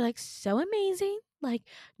 They're like so amazing. Like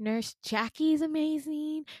Nurse Jackie is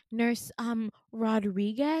amazing. Nurse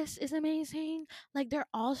Rodriguez is amazing. Like they're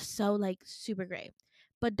all so like super great.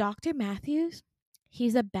 But Dr. Matthews,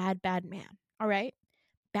 he's a bad, bad man. All right?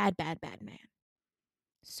 Bad, bad, bad man.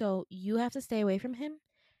 So you have to stay away from him.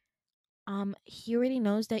 He already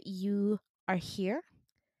knows that you are here,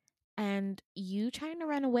 and you trying to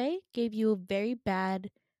run away gave you a very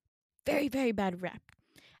bad, very, very bad rep.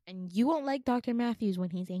 And you won't like Dr. Matthews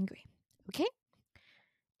when he's angry. Okay?"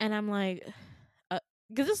 And I'm like,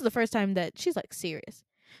 because this is the first time that she's like serious.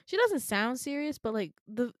 She doesn't sound serious, but like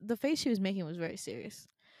the face she was making was very serious.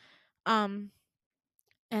 Um,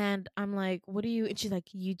 and I'm like, "What do you?" And she's like,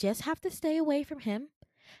 "You just have to stay away from him.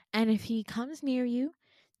 And if he comes near you,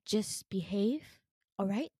 just behave. All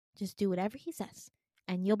right? Just do whatever he says,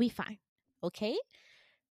 and you'll be fine. Okay?"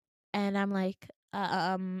 And I'm like,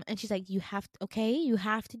 And she's like, you have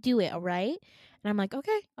to do it, all right? And I'm like,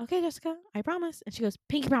 okay, Jessica, I promise. And she goes,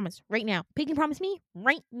 pinky promise right now. Pinky promise me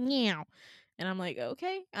right now. And I'm like,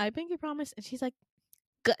 okay, I pinky promise. And she's like,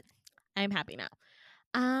 good, I'm happy now.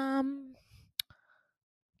 Um,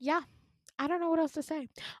 yeah, I don't know what else to say.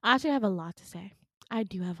 I actually have a lot to say. I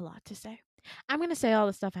do have a lot to say. I'm gonna say all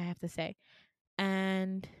the stuff I have to say.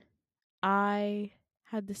 And I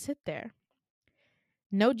had to sit there.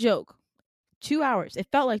 No joke. 2 hours. It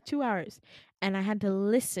felt like 2 hours. And I had to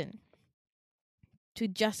listen to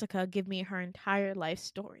Jessica give me her entire life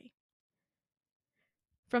story.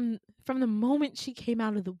 From the moment she came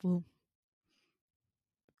out of the womb.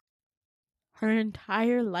 Her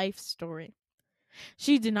entire life story.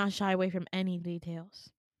 She did not shy away from any details.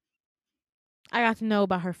 I got to know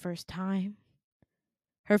about her first time,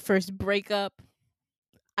 her first breakup.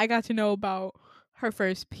 I got to know about her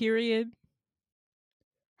first period,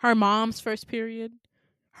 her mom's first period,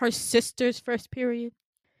 her sister's first period,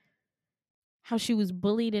 how she was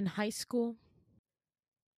bullied in high school,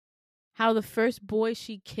 how the first boy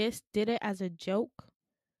she kissed did it as a joke.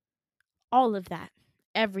 All of that.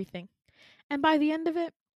 Everything. And by the end of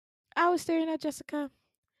it, I was staring at Jessica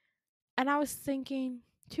and I was thinking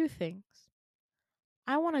two things.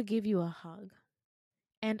 I want to give you a hug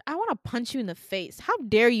and I want to punch you in the face. How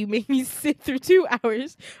dare you make me sit through 2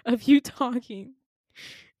 hours of you talking?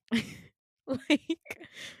 Like,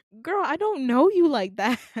 girl, I don't know you like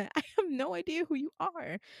that. I have no idea who you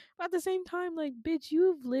are. But at the same time, like, bitch,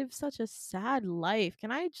 you've lived such a sad life.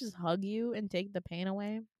 Can I just hug you and take the pain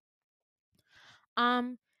away?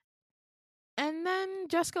 Um, and then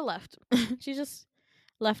Jessica left. She just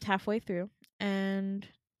left halfway through, and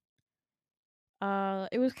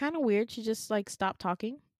it was kind of weird. She just like stopped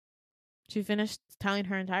talking. She finished telling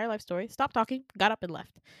her entire life story, stopped talking, got up and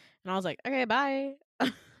left. And I was like, okay, bye.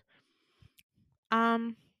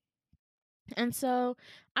 um and so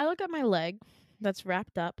I look at my leg that's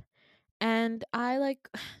wrapped up, and I like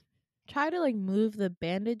try to like move the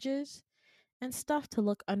bandages and stuff to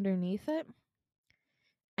look underneath it.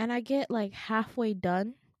 And I get like halfway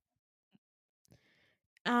done.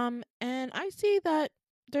 And I see that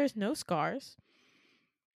there's no scars.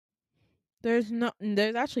 There's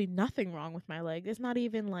actually nothing wrong with my leg. It's not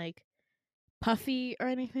even like puffy or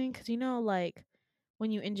anything, cuz like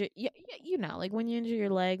when you injure like when you injure your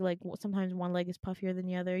leg, like sometimes one leg is puffier than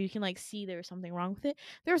the other. You can like see there's something wrong with it.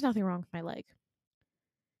 There was nothing wrong with my leg.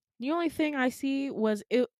 The only thing I see was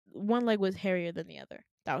one leg was hairier than the other.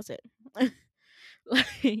 That was it.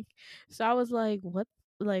 Like, so I was like, what,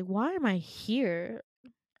 like, why am I here?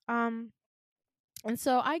 Um and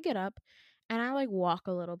so I get up and I like walk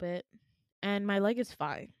a little bit, and my leg is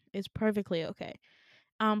fine. It's perfectly okay.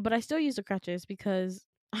 But I still use the crutches because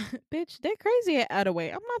bitch, they're crazy out of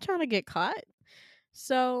way. I'm not trying to get caught.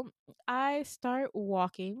 So I start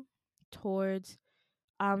walking towards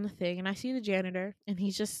the thing, and I see the janitor, and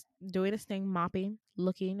he's just doing his thing, mopping,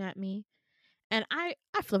 looking at me. And I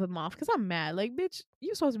flip him off because I'm mad. Like, bitch,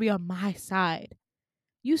 you supposed to be on my side.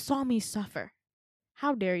 You saw me suffer.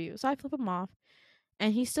 How dare you? So I flip him off,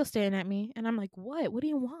 and he's still staring at me, and I'm like, what? What do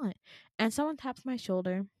you want? And someone taps my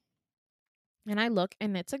shoulder, and I look,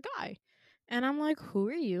 and it's a guy. And I'm like, who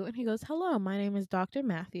are you? And he goes, hello, my name is Dr.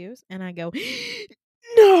 Matthews. And I go,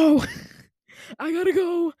 no, I gotta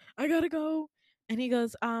go. I gotta go. And he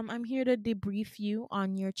goes, I'm here to debrief you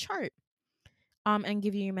on your chart, and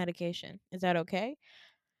give you your medication. Is that okay?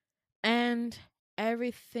 And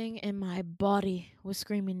everything in my body was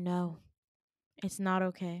screaming, no, it's not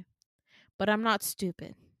okay. But I'm not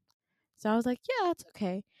stupid. So I was like, yeah, it's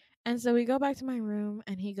okay. And so we go back to my room,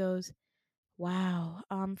 and he goes, wow.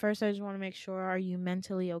 First, I just want to make sure, are you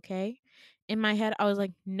mentally okay? In my head, I was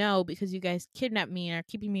like, no, because you guys kidnapped me and are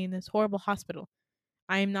keeping me in this horrible hospital.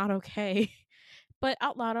 I am not okay. But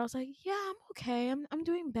out loud, I was like, yeah, I'm okay. I'm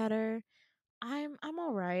doing better. I'm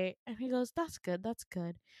all right. And he goes, that's good. That's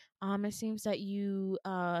good. It seems that you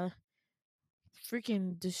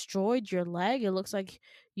freaking destroyed your leg. It looks like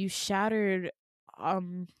you shattered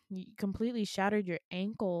you completely shattered your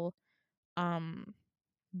ankle um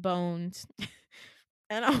bones.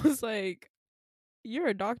 And I was like, you're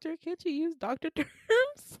a doctor? Can't you use doctor terms?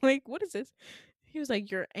 Like, what is this? He was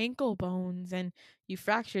like, your ankle bones, and you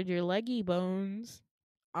fractured your leggy bones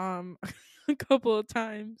a couple of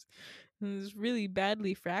times. And it was really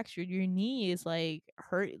badly fractured. Your knee is like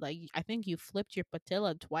hurt. Like, I think you flipped your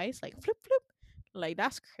patella twice. Like, flip flip. Like,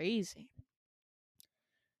 that's crazy.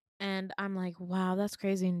 And I'm like, wow, that's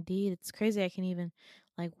crazy indeed. It's crazy I can even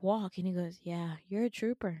like walk. And he goes, yeah, you're a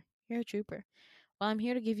trooper. You're a trooper. Well, I'm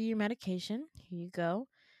here to give you your medication. Here you go.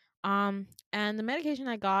 And the medication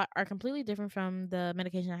I got are completely different from the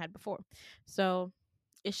medication I had before. So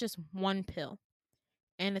it's just one pill,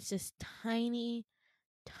 and it's this tiny,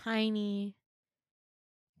 tiny,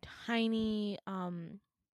 tiny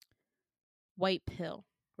white pill,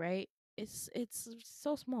 right? It's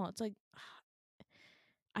so small. It's like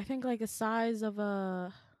I think like a size of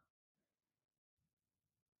a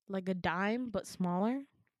dime, but smaller.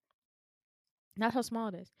 That's how small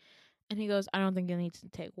it is. And he goes, I don't think you need to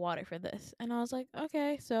take water for this. And I was like,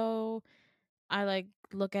 okay. So I like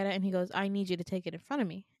look at it, and he goes, I need you to take it in front of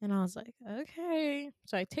me. And I was like, okay.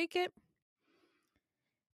 So I take it,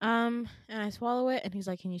 and I swallow it, and he's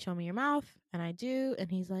like, can you show me your mouth? And I do,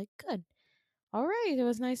 and he's like, good. All right, it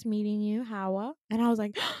was nice meeting you, Hawa. And I was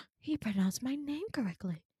like, he pronounced my name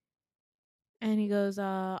correctly. And he goes,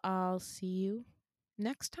 I'll see you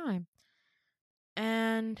next time.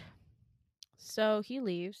 And so he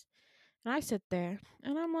leaves, and I sit there,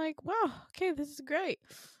 and I'm like, wow, okay, this is great.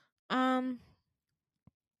 Um,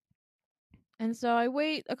 and so I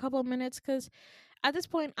wait a couple of minutes because at this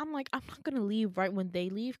point I'm like, I'm not gonna leave right when they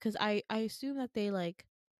leave because I assume that they like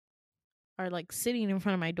are like sitting in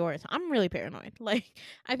front of my door. So I'm really paranoid. Like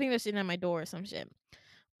I think they're sitting at my door or some shit.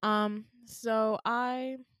 So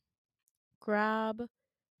I grab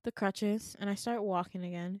the crutches and I start walking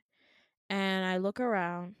again, and I look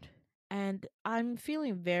around, and I'm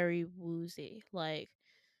feeling very woozy. Like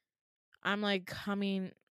I'm like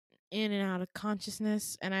coming in and out of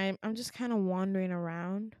consciousness, and I'm just kind of wandering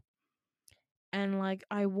around, and like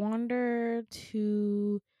I wander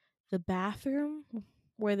to the bathroom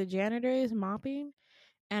where the janitor is mopping,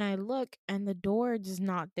 and I look, and the door is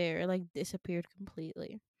not there. It like disappeared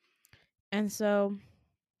completely. And so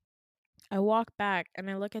I walk back and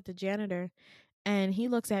I look at the janitor, and he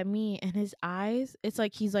looks at me, and his eyes, it's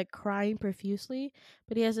like he's like crying profusely,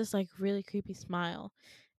 but he has this like really creepy smile.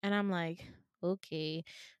 And I'm like, okay.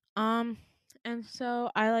 Um and so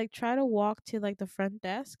I like try to walk to like the front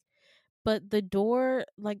desk, but the door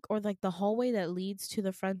like or like the hallway that leads to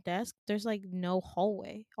the front desk, there's like no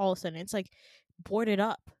hallway. All of a sudden it's like boarded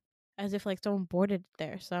up, as if like someone boarded it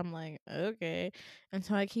there. So I'm like, okay. And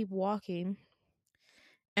so I keep walking,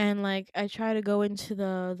 and like I try to go into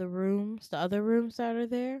the rooms, the other rooms that are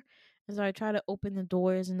there. And so I try to open the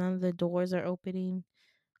doors, and none of the doors are opening.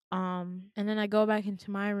 And then I go back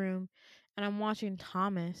into my room, and I'm watching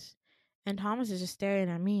Thomas, and Thomas is just staring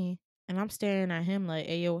at me, and I'm staring at him like,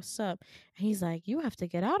 hey, yo, what's up? And he's like, you have to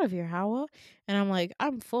get out of here, Howa. And I'm like,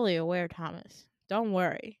 I'm fully aware, Thomas. Don't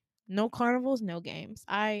worry. No carnivals, no games.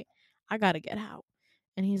 I gotta get out.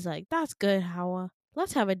 And he's like, that's good, Howa.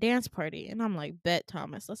 Let's have a dance party. And I'm like, bet,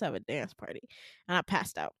 Thomas, let's have a dance party. And I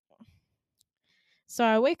passed out. So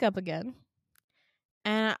I wake up again,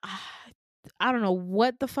 and I don't know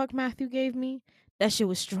what the fuck Matthew gave me. That shit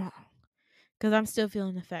was strong. Because I'm still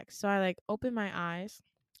feeling the effects. So I like open my eyes,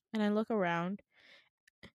 and I look around,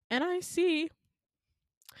 and I see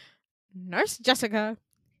Nurse Jessica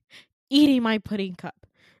eating my pudding cup.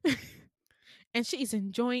 And she's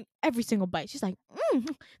enjoying every single bite. She's like,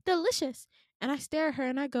 delicious. And I stare at her,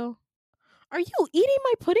 and I go, are you eating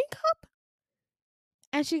my pudding cup?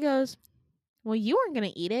 And she goes, well, you weren't going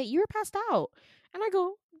to eat it. You were passed out. And I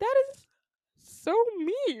go, that is so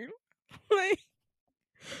mean. Like,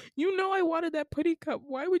 you know I wanted that pudding cup.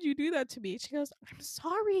 Why would you do that to me? She goes, I'm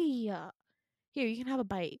sorry. Here, you can have a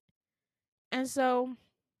bite. And so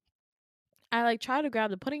I like try to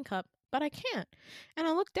grab the pudding cup, but I can't. And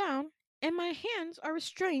I look down, and my hands are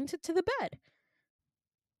restrained to the bed.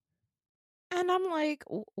 And I'm like,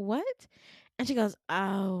 what? And she goes,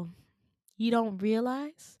 oh, you don't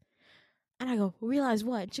realize? And I go, realize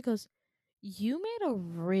what? And she goes, you made a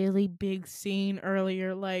really big scene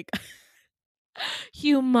earlier, like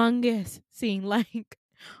humongous scene. Like,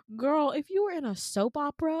 girl, if you were in a soap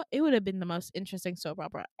opera, it would have been the most interesting soap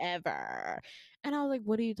opera ever. And I was like,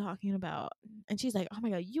 what are you talking about? And she's like, oh my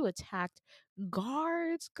god, you attacked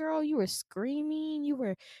guards, girl. You were screaming. You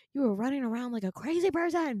were running around like a crazy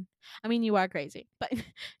person. I mean, you are crazy, but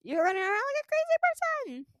you're running around like a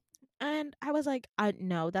crazy person. And I was like,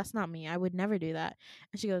 no, that's not me. I would never do that.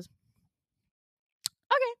 And she goes,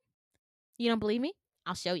 okay, you don't believe me?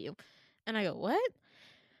 I'll show you. And I go, what?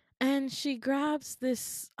 And she grabs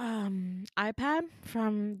this iPad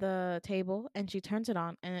from the table, and she turns it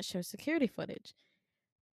on, and it shows security footage.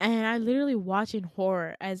 And I literally watch in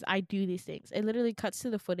horror as I do these things. It literally cuts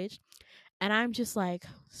to the footage, and I'm just like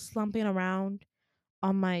slumping around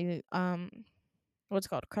on my what's it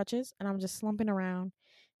called, crutches, and I'm just slumping around,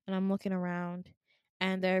 and I'm looking around,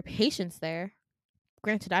 and there are patients there.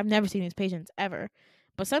 Granted, I've never seen these patients ever,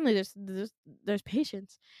 But suddenly there's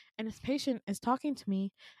patients, and this patient is talking to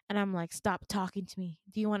me, and I'm like, stop talking to me.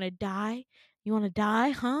 Do you want to die? You want to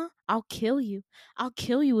die, huh? I'll kill you. I'll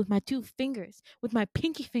kill you with my two fingers, with my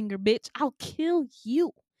pinky finger, bitch. I'll kill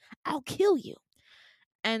you. I'll kill you.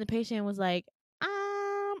 And the patient was like,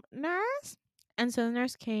 nurse. And so the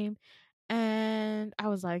nurse came, and I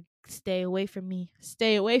was like, stay away from me.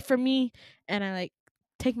 Stay away from me. And I like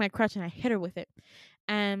take my crutch and I hit her with it.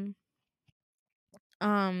 And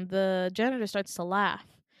the janitor starts to laugh.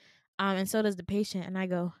 And so does the patient. And I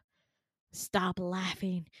go, stop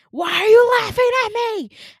laughing. Why are you laughing at me?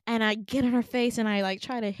 And I get in her face and I like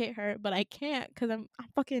try to hit her, but I can't because I'm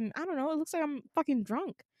fucking, I don't know, it looks like I'm fucking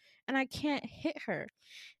drunk. And I can't hit her.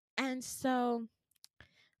 And so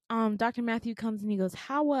Dr. Matthew comes and he goes,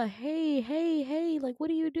 Howa, hey, like what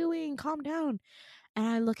are you doing? Calm down. And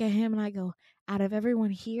I look at him and I go, out of everyone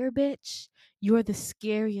here, bitch, you're the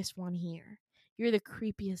scariest one here. You're the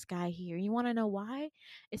creepiest guy here. You want to know why?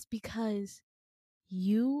 It's because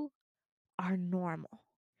you are normal.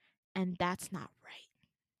 And that's not right.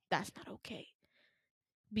 That's not okay.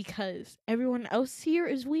 Because everyone else here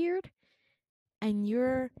is weird. And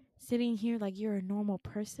you're sitting here like you're a normal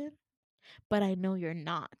person. But I know you're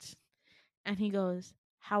not. And he goes,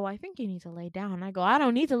 how I think you need to lay down. I go, I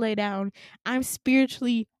don't need to lay down. I'm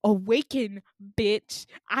spiritually awakened, bitch.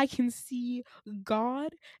 I can see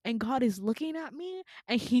God, and God is looking at me.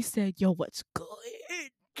 And he said, yo, what's good?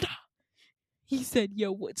 He said,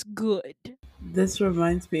 yo, what's good? This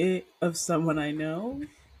reminds me of someone I know.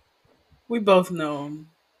 We both know him,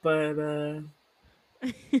 but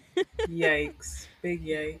yikes. Big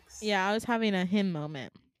yikes. Yeah, I was having a him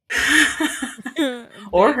moment.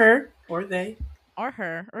 Or This her, or they. or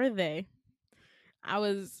her or they. I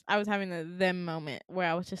was having a them moment where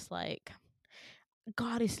I was just like,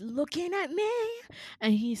 God is looking at me.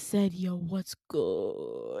 And he said, yo, what's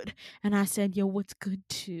good? And I said, yo, what's good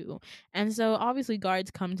too? And so obviously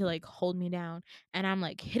guards come to like hold me down. And I'm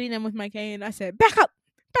like hitting them with my cane. I said, back up.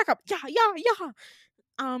 Back up. Yeah, yeah, yeah.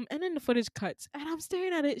 And then the footage cuts. And I'm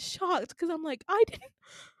staring at it shocked because I'm like, I didn't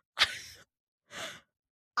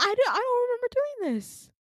I don't remember doing this.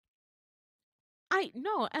 I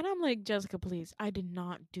no, and I'm like, Jessica, please, I did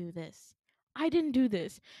not do this. I didn't do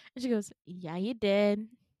this. And she goes, yeah, you did.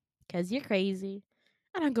 Cause you're crazy.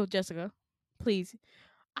 And I go, Jessica, please,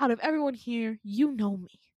 out of everyone here, you know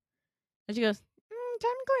me. And she goes,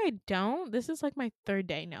 technically I don't. This is like my third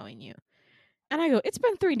day knowing you. And I go, it's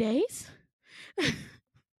been 3 days.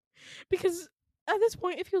 Because at this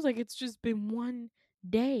point it feels like it's just been one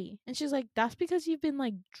day. And she's like, that's because you've been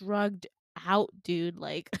like drugged out, dude.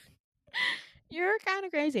 Like you're kind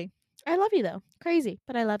of crazy. I love you though. Crazy,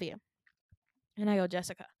 but I love you. And I go,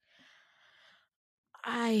 Jessica,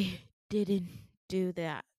 I didn't do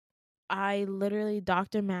that. I literally,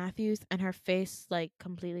 Dr. Matthews, and her face like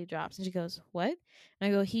completely drops and she goes, what? And I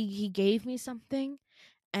go, he gave me something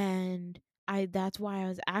and that's why I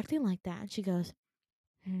was acting like that. And she goes,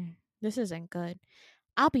 this isn't good.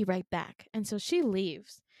 I'll be right back. And so she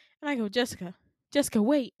leaves. And I go, Jessica,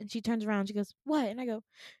 wait. And she turns around. She goes, what? And I go,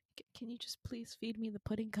 can you just please feed me the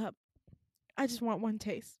pudding cup? I just want one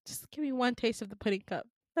taste. Just give me one taste of the pudding cup.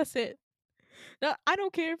 That's it. No, I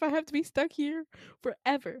don't care if I have to be stuck here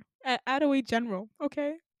forever at Attaway General,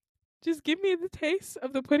 okay? Just give me the taste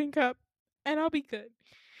of the pudding cup and I'll be good.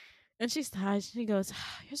 And she sighs. She goes,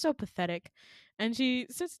 you're so pathetic. And she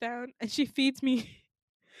sits down and she feeds me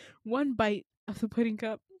one bite of the pudding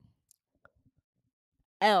cup.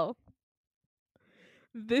 L.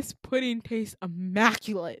 This pudding tastes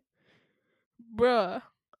immaculate. Bruh.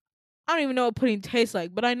 I don't even know what pudding tastes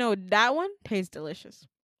like, but I know that one tastes delicious.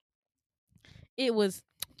 It was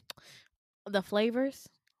the flavors.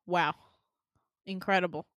 Wow.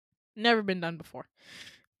 Incredible. Never been done before.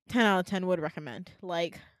 10 out of 10 would recommend.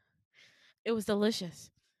 Like, it was delicious.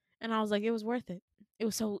 And I was like, it was worth it. It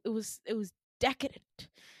was decadent.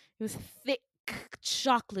 It was thick,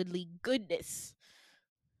 chocolatey goodness.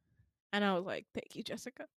 And I was like, thank you,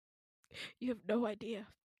 Jessica. You have no idea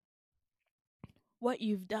what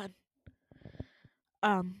you've done.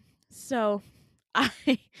 So I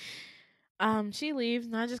she leaves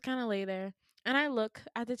and I just kinda lay there and I look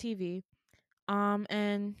at the TV,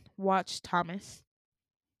 and watch Thomas.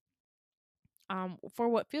 For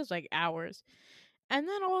what feels like hours. And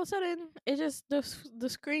then all of a sudden it just the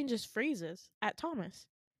screen just freezes at Thomas.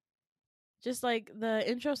 Just like the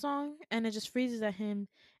intro song and it just freezes at him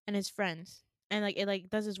and his friends. And like it like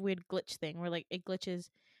does this weird glitch thing where like it glitches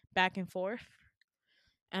back and forth.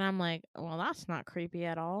 And I'm like, well, that's not creepy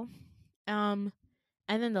at all. Um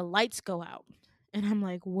and then the lights go out. And I'm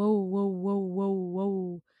like, whoa, whoa, whoa, whoa,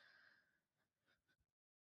 whoa.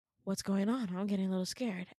 what's going on? I'm getting a little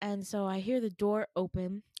scared. And so I hear the door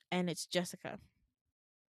open and it's Jessica.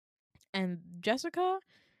 And Jessica,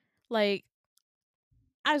 like,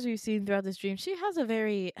 as we've seen throughout this dream, she has a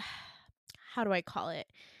very, how do I call it?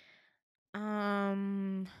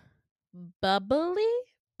 Um, Bubbly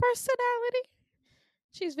personality.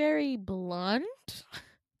 She's very blunt.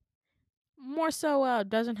 More so,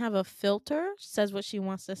 doesn't have a filter. Says what she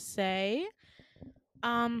wants to say.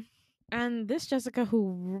 Um, and this Jessica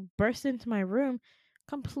who burst into my room,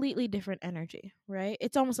 completely different energy, right?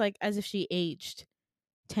 It's almost like as if she aged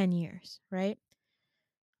 10 years, right?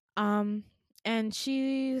 Um, and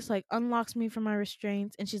she's like unlocks me from my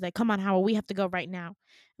restraints and she's like, "Come on, Howell, we have to go right now."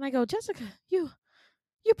 And I go, "Jessica, you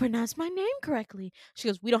pronounced my name correctly." She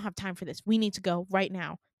goes, "We don't have time for this. We need to go right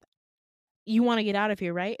now. You want to get out of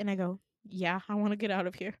here, right?" And I go, "Yeah, I want to get out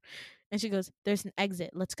of here." And she goes, "There's an exit.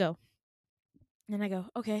 Let's go." And I go,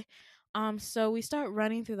 "Okay." So we start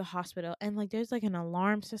running through the hospital and like there's like an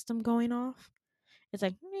alarm system going off. It's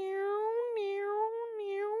like meow, meow,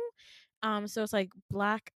 meow. So it's like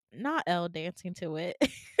black, not L dancing to it.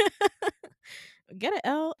 Get a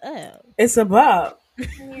L L. It's a bop.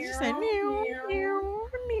 She said meow, meow,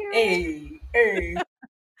 meow. Hey, hey.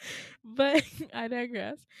 But I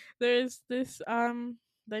digress. There's this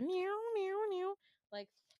the meow, meow, meow, like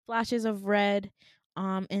flashes of red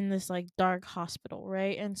in this like dark hospital,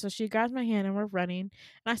 right? And so she grabs my hand and we're running.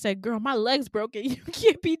 And I said, "Girl, my leg's broken. You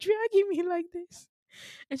can't be dragging me like this."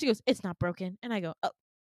 And she goes, "It's not broken." And I go, "Oh,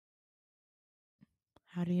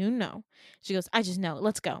 how do you know?" She goes, "I just know.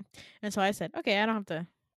 Let's go." And so I said, "Okay, I don't have to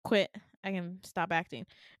quit. I can stop acting."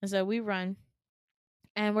 And so we run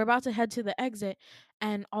and we're about to head to the exit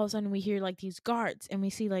and all of a sudden we hear like these guards and we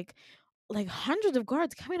see like hundreds of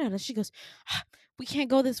guards coming at us. She goes, "We can't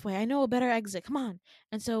go this way. I know a better exit. Come on."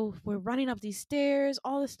 And so we're running up these stairs,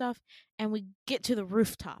 all this stuff, and we get to the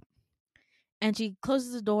rooftop. And she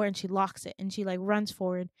closes the door and she locks it and she like runs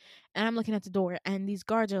forward and I'm looking at the door and these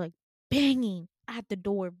guards are like banging at the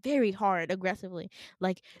door very hard aggressively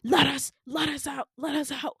like let us out, let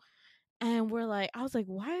us out. And we're like, I was like,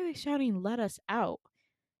 why are they shouting let us out?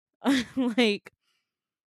 Like,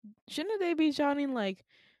 shouldn't they be shouting like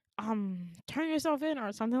turn yourself in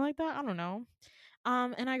or something like that? I don't know.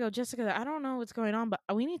 And I go, "Jessica, I don't know what's going on, but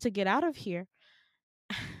we need to get out of here."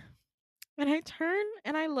 And I turn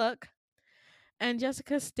and I look and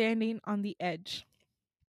Jessica's standing on the edge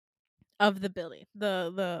of the building.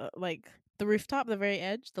 The like the rooftop, the very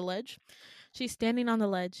edge, the ledge. She's standing on the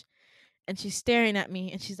ledge and she's staring at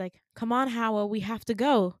me and she's like, "Come on, Howell, we have to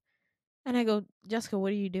go." And I go, "Jessica,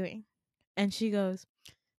 what are you doing?" And she goes,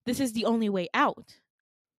 "This is the only way out.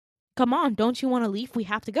 Come on, don't you want to leave? We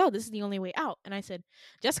have to go. This is the only way out." And I said,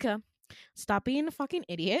 "Jessica, stop being a fucking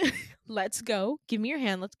idiot. Let's go. Give me your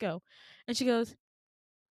hand. Let's go." And she goes,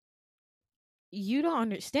 "You don't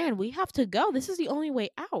understand. We have to go. This is the only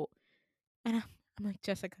way out." And I'm like,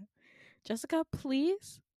 Jessica,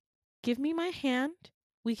 please give me my hand.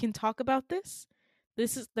 We can talk about this.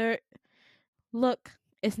 This is there. Look,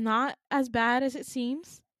 it's not as bad as it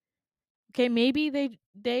seems. Okay, maybe they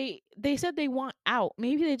said they want out.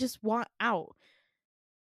 Maybe they just want out."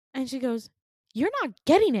 And she goes, "You're not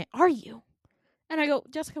getting it, are you?" And I go,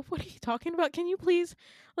 "Jessica, what are you talking about? Can you please,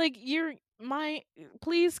 like,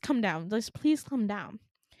 please come down. Just please come down."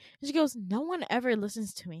 And she goes, "No one ever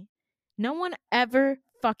listens to me. No one ever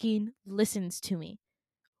fucking listens to me.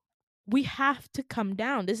 We have to come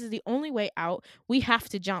down. This is the only way out. We have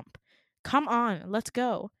to jump. Come on, let's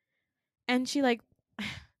go." And she, like,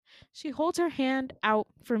 she holds her hand out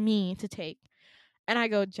for me to take. And I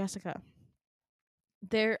go, "Jessica,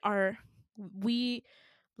 we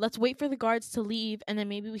let's wait for the guards to leave and then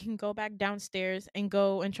maybe we can go back downstairs and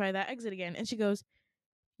go and try that exit again." And she goes,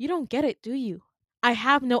 "You don't get it, do you? I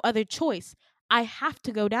have no other choice. I have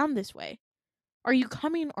to go down this way. Are you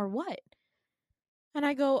coming or what?" And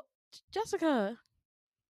I go, "Jessica,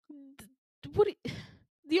 what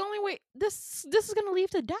the only way this is going to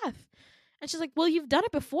lead to death." And she's like, "Well, you've done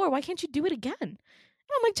it before. Why can't you do it again?" And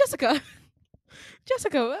I'm like, "Jessica,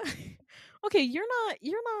 Jessica, okay, you're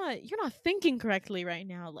not thinking correctly right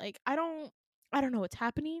now. Like, I don't know what's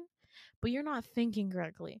happening, but you're not thinking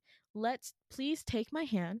correctly. Let's please take my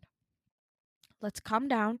hand. Let's calm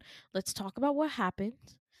down. Let's talk about what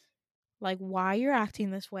happened. Like, why you're acting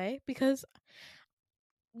this way, because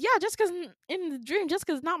yeah, Jessica's in the dream.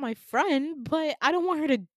 Jessica's not my friend, but I don't want her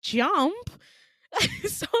to jump."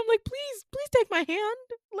 So I'm like, please take my hand.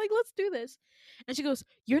 Like, let's do this." And she goes,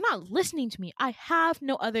 "You're not listening to me. I have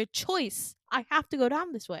no other choice. I have to go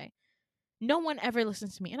down this way. No one ever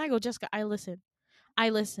listens to me." And I go, "Jessica, I listen. I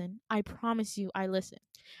listen. I promise you, I listen."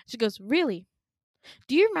 She goes, "Really?"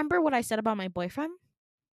 Do you remember what I said about my boyfriend?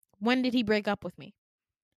 When did he break up with me?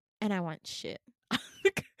 And I went, shit.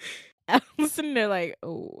 I'm sitting there like,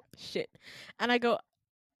 oh, shit. And I go,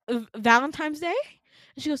 Valentine's Day?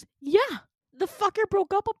 And she goes, yeah. The fucker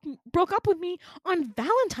broke up with me on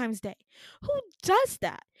Valentine's Day. Who does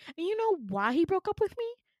that? And you know why he broke up with me?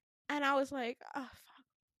 And I was like, oh,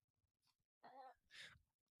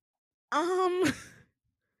 fuck.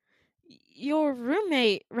 Your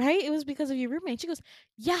roommate, right? It was because of your roommate. She goes,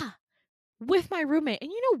 yeah, with my roommate.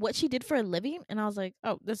 And you know what she did for a living? And I was like,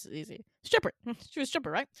 oh, this is easy. Stripper. She was a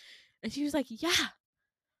stripper, right? And she was like, yeah,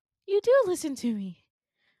 you do listen to me.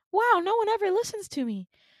 Wow, no one ever listens to me.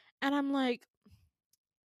 And I'm like,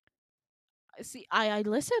 see, I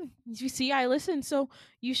listen. You see, I listen. So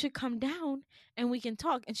you should come down and we can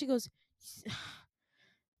talk. And she goes,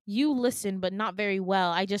 you listen, but not very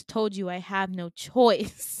well. I just told you I have no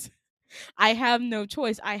choice. I have no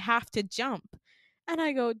choice. I have to jump. And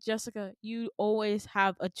I go, Jessica, you always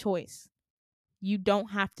have a choice. You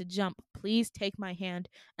don't have to jump. Please take my hand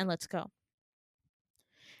and let's go.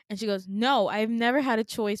 And she goes, no, I've never had a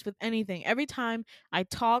choice with anything. Every time I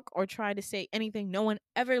talk or try to say anything, no one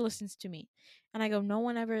ever listens to me. And I go, no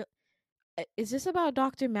one ever. Is this about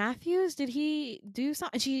Dr. Matthews? Did he do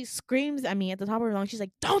something? And she screams at me at the top of her lungs. She's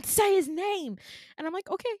like, don't say his name. And I'm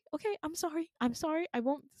like, okay, I'm sorry. I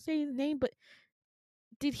won't say his name, but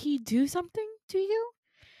did he do something to you?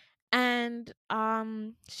 And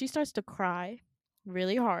she starts to cry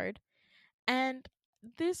really hard. And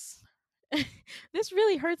this this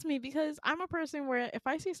really hurts me because I'm a person where if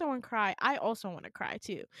I see someone cry, I also want to cry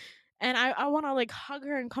too. And I want to like hug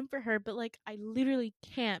her and comfort her, but like I literally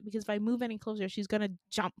can't because if I move any closer, she's going to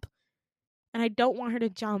jump. And I don't want her to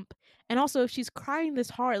jump. And also if she's crying this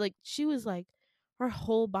hard, like she was like her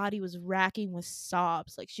whole body was racking with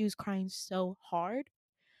sobs. Like she was crying so hard.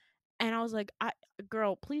 And I was like,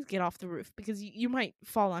 girl, please get off the roof because you might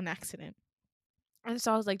fall on accident. And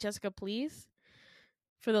so I was like, Jessica, please,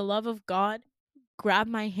 for the love of God, grab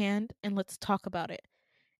my hand and let's talk about it.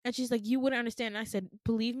 And she's like, you wouldn't understand. And I said,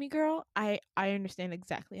 believe me, girl, I understand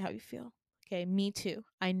exactly how you feel. Okay, me too.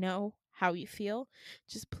 I know how you feel.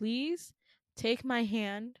 Just please take my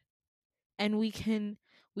hand and we can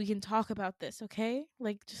talk about this, okay?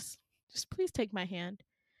 Like just please take my hand.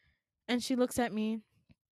 And she looks at me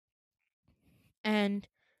and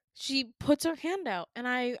she puts her hand out and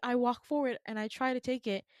I walk forward and I try to take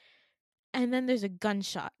it and then there's a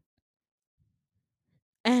gunshot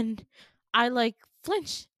and I like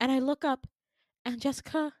flinch and I look up and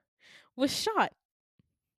Jessica was shot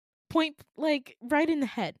point like right in the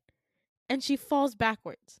head and she falls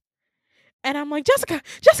backwards and I'm like, Jessica,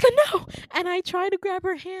 no. And I try to grab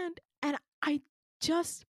her hand and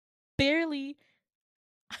just barely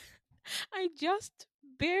I just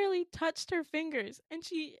barely touched her fingers and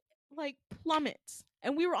she like plummets.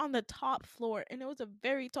 And we were on the top floor and it was a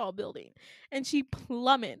very tall building. And she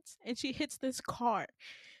plummets and she hits this car.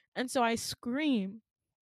 And so I scream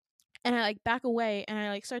and I like back away and I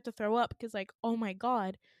like start to throw up because like, oh my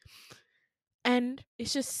God. And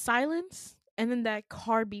it's just silence and then that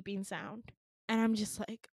car beeping sound. And I'm just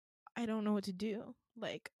like, I don't know what to do.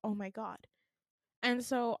 Like, oh my God. And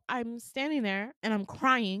so I'm standing there and I'm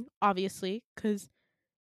crying, obviously, because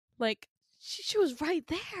like she was right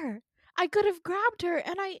there. I could have grabbed her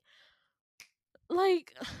and I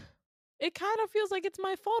like it kind of feels like it's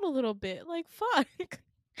my fault a little bit. Like fuck.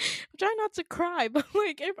 I'm trying not to cry, but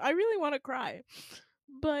like if I really want to cry.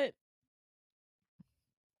 But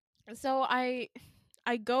so I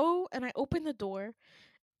go and I open the door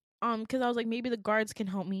cuz I was like maybe the guards can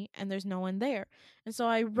help me and there's no one there. And so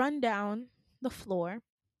I run down the floor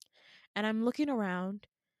and I'm looking around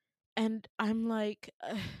and I'm like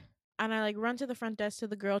and I like run to the front desk to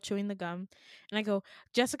the girl chewing the gum and I go,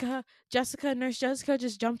 Jessica, Nurse Jessica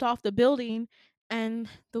just jumped off the building. And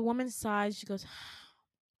the woman sighs, she goes,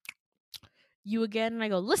 you again? And I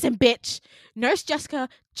go, listen, bitch, Nurse Jessica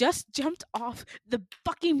just jumped off the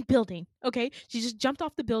fucking building. Okay? She just jumped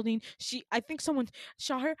off the building. I think someone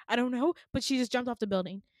shot her. I don't know, but she just jumped off the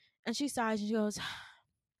building. And she sighs and she goes,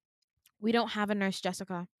 we don't have a Nurse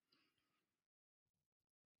Jessica.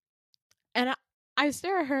 And I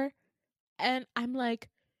stare at her and I'm like,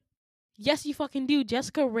 yes, you fucking do.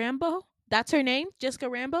 Jessica Rambo. That's her name, Jessica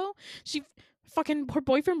Rambo. She fucking her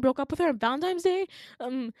boyfriend broke up with her on Valentine's Day.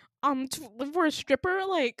 For a stripper,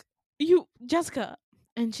 like you, Jessica.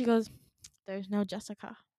 And she goes, "There's no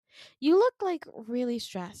Jessica. You look like really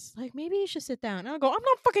stressed. Like maybe you should sit down." And I go, "I'm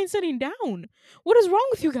not fucking sitting down. What is wrong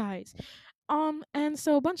with you guys?" And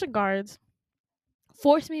so a bunch of guards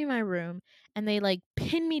force me in my room, and they like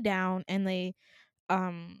pin me down, and they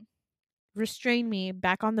um restrain me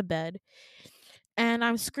back on the bed. And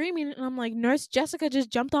I'm screaming and I'm like, Nurse Jessica just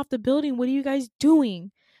jumped off the building. What are you guys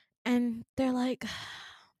doing? And they're like,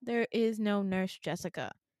 there is no Nurse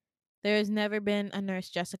Jessica. There has never been a Nurse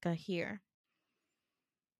Jessica here.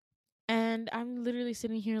 And I'm literally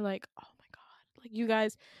sitting here like, oh my god. Like you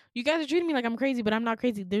guys are treating me like I'm crazy, but I'm not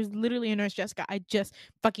crazy. There's literally a Nurse Jessica. I just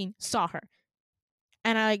fucking saw her.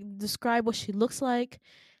 And I describe what she looks like,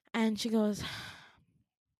 and she goes,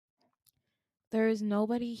 there is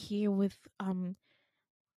nobody here with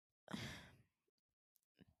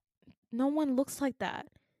no one looks like that.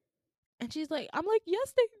 And she's like, I'm like,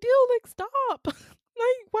 yes they do, like stop. Like,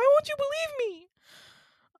 why won't you believe me?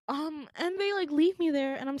 And they like leave me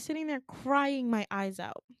there and I'm sitting there crying my eyes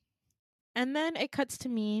out. And then it cuts to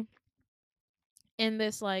me in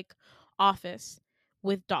this like office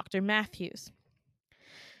with Dr. Matthews.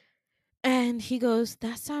 And he goes,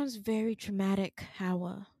 that sounds very traumatic,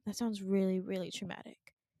 Hawa. That sounds really, really traumatic.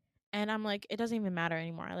 And I'm like, it doesn't even matter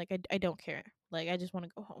anymore. Like, I don't care. Like, I just want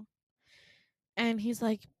to go home. And he's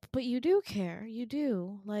like, but you do care. You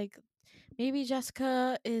do. Like, maybe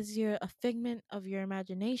Jessica is a figment of your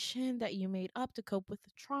imagination that you made up to cope with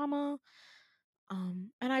the trauma.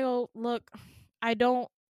 And I go, look, I don't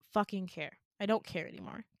fucking care. I don't care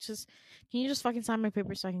anymore. Just, can you just fucking sign my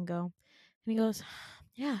papers so I can go? And he goes,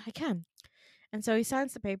 yeah, I can. And so he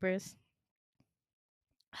signs the papers.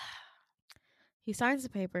 He signs the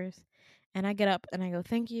papers, and I get up and I go,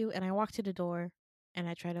 thank you. And I walk to the door and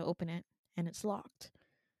I try to open it, and it's locked.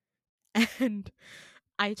 And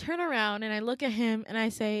I turn around and I look at him and I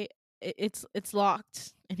say, it's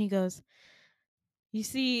locked. And he goes, you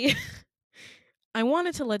see, I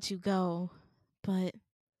wanted to let you go, but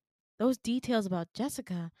those details about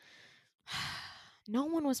Jessica, no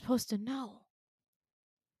one was supposed to know.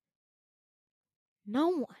 No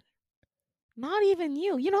one. Not even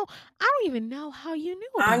you. You know, I don't even know how you knew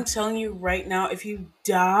about I'm it. telling you right now, if you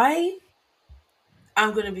die,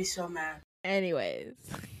 I'm gonna be so mad. Anyways,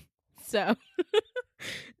 so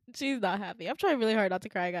she's not happy. I'm trying really hard not to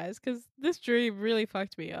cry, guys, because this dream really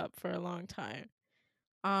fucked me up for a long time.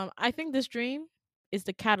 I think this dream is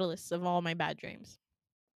the catalyst of all my bad dreams.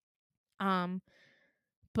 Um,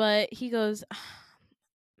 but he goes,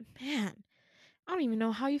 man, I don't even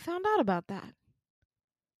know how you found out about that.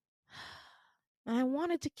 And I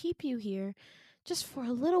wanted to keep you here just for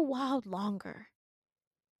a little while longer.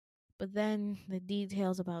 But then the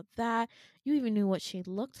details about that, you even knew what she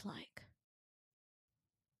looked like.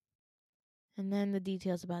 And then the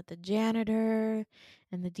details about the janitor,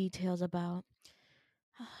 and the details about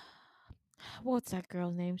what's that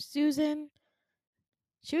girl's name? Susan.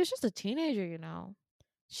 She was just a teenager, you know.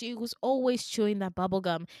 She was always chewing that bubble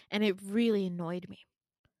gum, and it really annoyed me.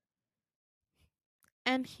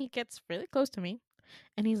 And he gets really close to me,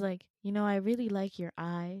 and he's like, you know, I really like your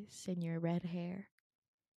eyes and your red hair,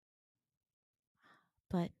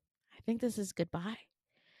 but I think this is goodbye.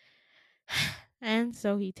 And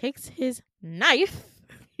so he takes his knife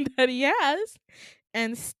that he has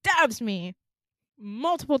and stabs me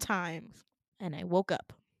multiple times. And I woke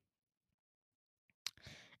up.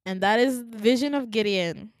 And that is the vision of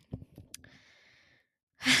Gideon.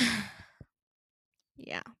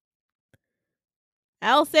 Yeah.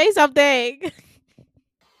 I'll say something.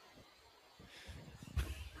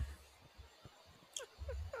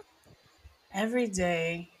 Every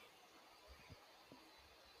day,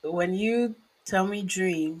 when you tell me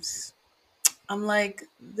dreams, I'm like,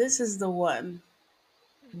 this is the one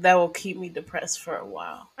that will keep me depressed for a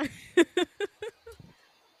while.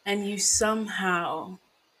 And you somehow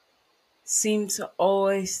seem to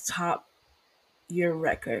always top your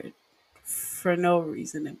record for no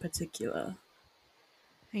reason in particular.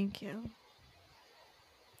 Thank you.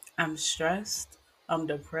 I'm stressed. I'm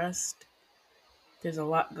depressed. There's a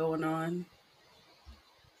lot going on.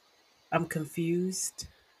 I'm confused.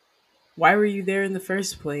 Why were you there in the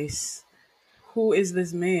first place? Who is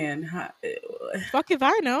this man? Fuck if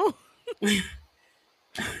I know.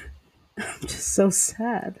 I'm just so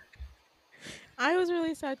sad. I was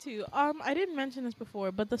really sad too. I didn't mention this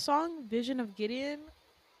before, but the song Vision of Gideon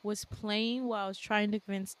was playing while I was trying to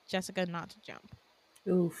convince Jessica not to jump.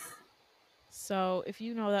 Oof. So if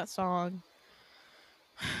you know that song,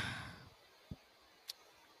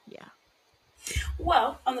 yeah.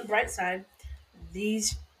 Well, on the bright side,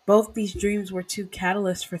 these both these dreams were two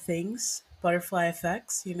catalysts for things. Butterfly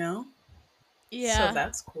effects, you know? So Yeah.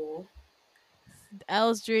 that's cool.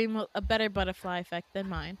 Elle's dream a better butterfly effect than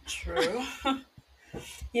mine. True.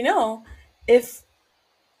 You know, if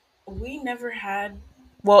we never had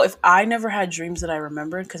if I never had dreams that I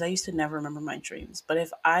remembered, because I used to never remember my dreams, but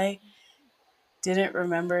if I didn't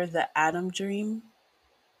remember the Adam dream,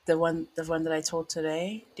 the one that I told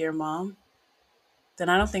today, dear mom, then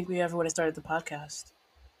I don't think we ever would have started the podcast.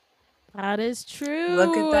 That is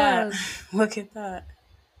Look at that. true. Look at that.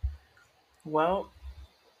 Well,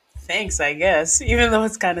 thanks, I guess. Even though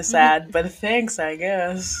it's kind of sad, but thanks, I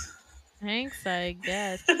guess. Thanks, I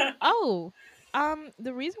guess. Oh,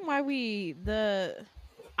 the reason why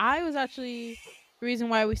I was actually the reason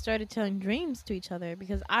why we started telling dreams to each other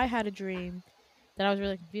because I had a dream that I was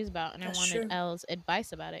really confused about, and I That's wanted true. Elle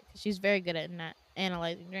advice about it because she's very good at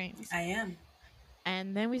analyzing dreams. I am.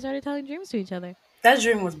 And then we started telling dreams to each other. That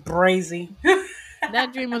dream was brazy.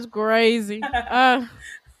 That dream was crazy.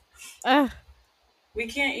 Uh, We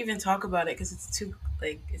can't even talk about it because it's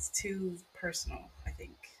too personal, I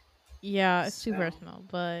think. yeah, it's too So personal,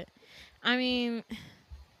 but I mean,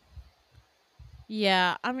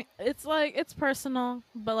 yeah, I mean, it's personal,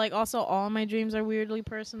 but like also all my dreams are weirdly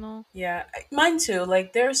personal. yeah, mine too.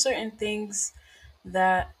 Like there are certain things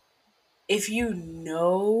that if you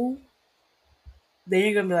know, then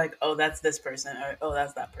you're gonna be like, oh, that's this person, or oh,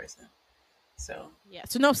 that's that person. So Yeah,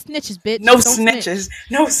 so no snitches, bitch. no Don't snitches,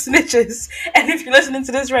 no snitches. And if you're listening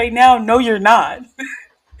to this right now, no, you're not.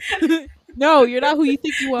 snitch. No, you're not who you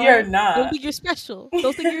think you You're are. Don't not. think you're special.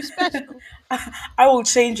 Don't think you're special. I will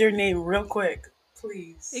change your name real quick,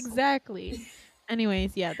 please. Exactly.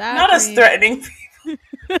 Anyways, yeah, that Not as dream. threatening.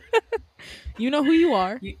 You know who you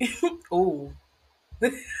are. Ooh.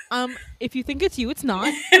 If you think it's you, it's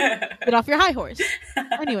not. Get off your high horse.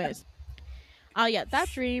 Anyways, yeah, that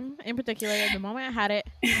dream in particular, the moment I had it,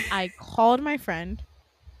 I called my friend,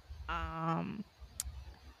 um,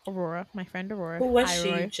 Aurora, my friend Aurora. Who was Hi, she?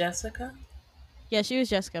 Aurora. Jessica? Yeah, she was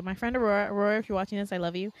Jessica, my friend Aurora. Aurora, if you're watching this, I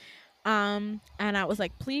love you. And I was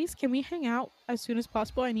like, please, can we hang out as soon as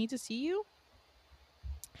possible? I need to see you.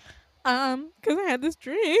 Because I had this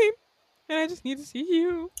dream, and I just need to see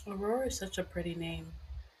you. Aurora is such a pretty name.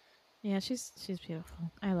 Yeah, she's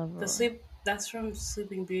beautiful. I love Aurora. That's from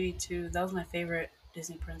Sleeping Beauty too. That was my favorite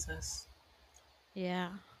Disney princess. Yeah,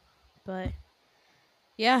 but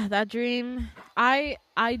yeah, that dream. I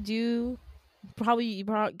do probably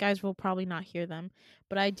guys will probably not hear them,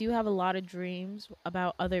 but I do have a lot of dreams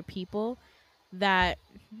about other people that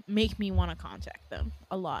make me want to contact them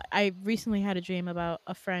a lot. I recently had a dream about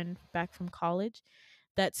a friend back from college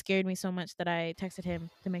that scared me so much that I texted him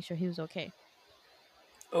to make sure he was okay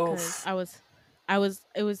because Oof.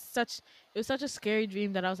 it was such a scary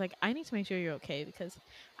dream that I was like, I need to make sure you're okay because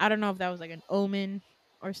I don't know if that was like an omen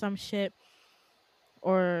or some shit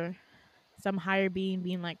or some higher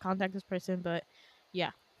being like contact this person, but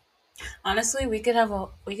yeah. Honestly, we could have a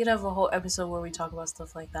whole episode where we talk about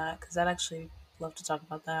stuff like that because I'd actually love to talk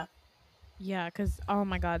about that. Yeah, because oh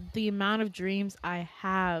my god, the amount of dreams I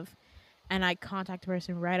have and I contact a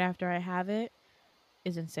person right after I have it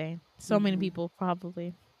is insane. So many Mhm. people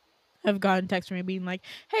probably have gotten text from me being like,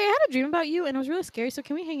 hey, I had a dream about you and it was really scary, so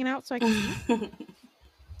can we hang out so I can see you?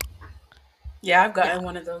 Yeah, I've Yeah. gotten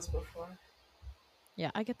one of those before.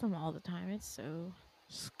 Yeah, I get them all the time. It's so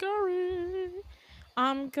scary.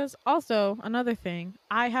 Because also another thing,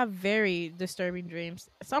 I have very disturbing dreams.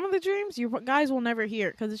 Some of the dreams you guys will never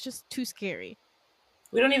hear because it's just too scary.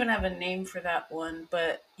 We don't even have a name for that one,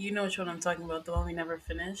 but you know which one I'm talking about, the one we never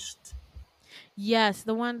finished. Yes,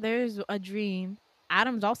 the one there's a dream.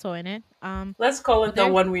 Adam's also in it. Let's call But it the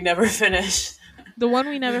there one we never finished. the one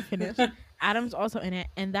we never finished. Adam's also in it,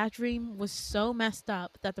 and that dream was so messed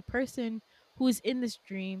up that the person who is in this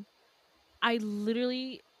dream, I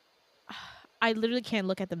literally, I literally can't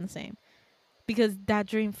look at them the same because that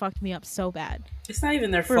dream fucked me up so bad. It's not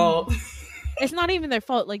even their For fault. it's not even their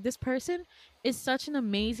fault. Like this person is such an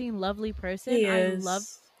amazing, lovely person. He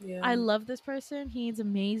is. Yeah. I love this person. He's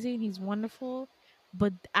amazing. He's wonderful.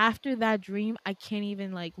 But after that dream, I can't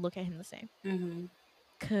even like look at him the same hmm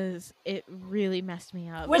because it really messed me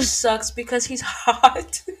up. Which sucks because he's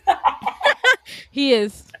hot. He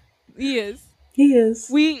is. He is. He is.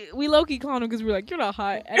 We low key clown him because we're like, you're not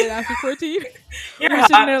hot. And then after 14, You're we're hot.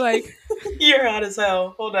 sitting there like, You're hot as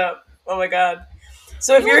hell. Hold up. Oh my god.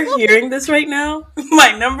 So if You're like, you're okay. hearing this right now,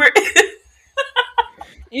 my number is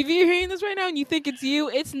if you're hearing this right now and you think it's you,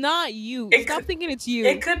 it's not you. It Stop could- thinking it's you.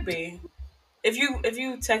 it could be. If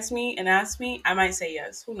you text me and ask me, I might say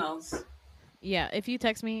yes. Who knows? Yeah, if you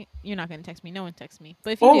text me, you're not gonna text me. No one texts me.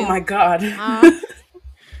 But if you Oh do, my god.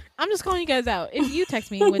 I'm just calling you guys out. If you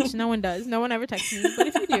text me, which no one does, no one ever texts me. But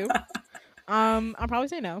if you do, I'll probably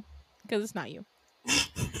say no because it's not you.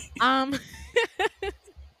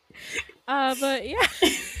 But yeah,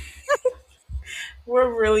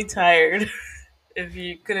 We're really tired. If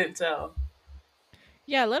you couldn't tell.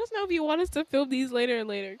 Yeah, let us know if you want us to film these later and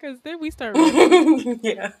later, because then we start running.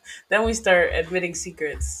 Yeah. Then we start admitting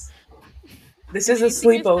secrets. This Do is we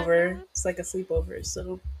a need to get started on sleepover. this? It's like a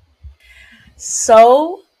sleepover.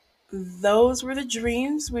 So those were the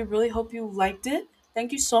dreams. We really hope you liked it.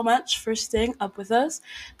 Thank you so much for staying up with us.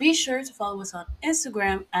 Be sure to follow us on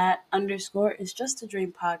Instagram at _ It's Just a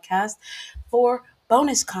Dream Podcast for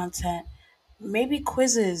bonus content, maybe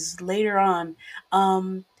quizzes later on.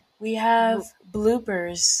 We R- have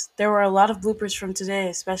bloopers. There were a lot of bloopers from today,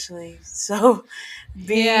 especially. So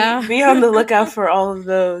Yeah. be on the lookout for all of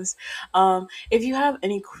those. If you have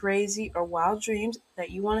any crazy or wild dreams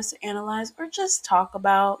that you want us to analyze or just talk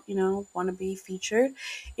about, want to be featured,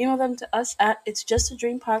 email them to us at it's just a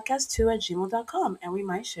dream podcast 2 at gmail.com, and we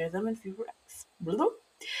might share them in future.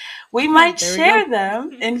 We might There we go. share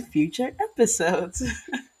them in future episodes.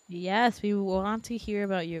 Yes, we want to hear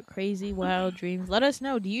about your crazy, wild dreams. Let us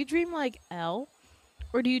know. Do you dream like Elle,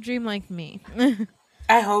 or do you dream like me?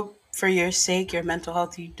 I hope for your sake, your mental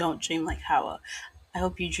health, you don't dream like Hawa. I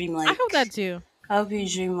hope you dream I hope that like. too. I hope you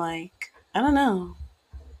dream like. I don't know.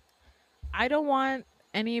 I don't want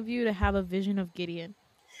any of you to have a vision of Gideon.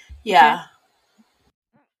 Yeah.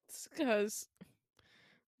 Because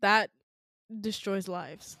that destroys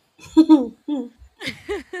lives.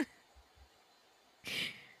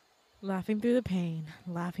 Laughing through the pain.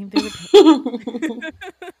 Laughing through the pain.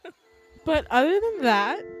 But other than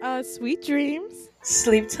that, sweet dreams.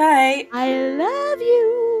 Sleep tight. I love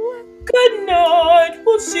you. Good night.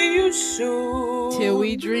 We'll see you soon. Till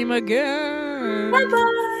we dream again. Bye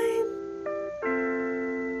bye.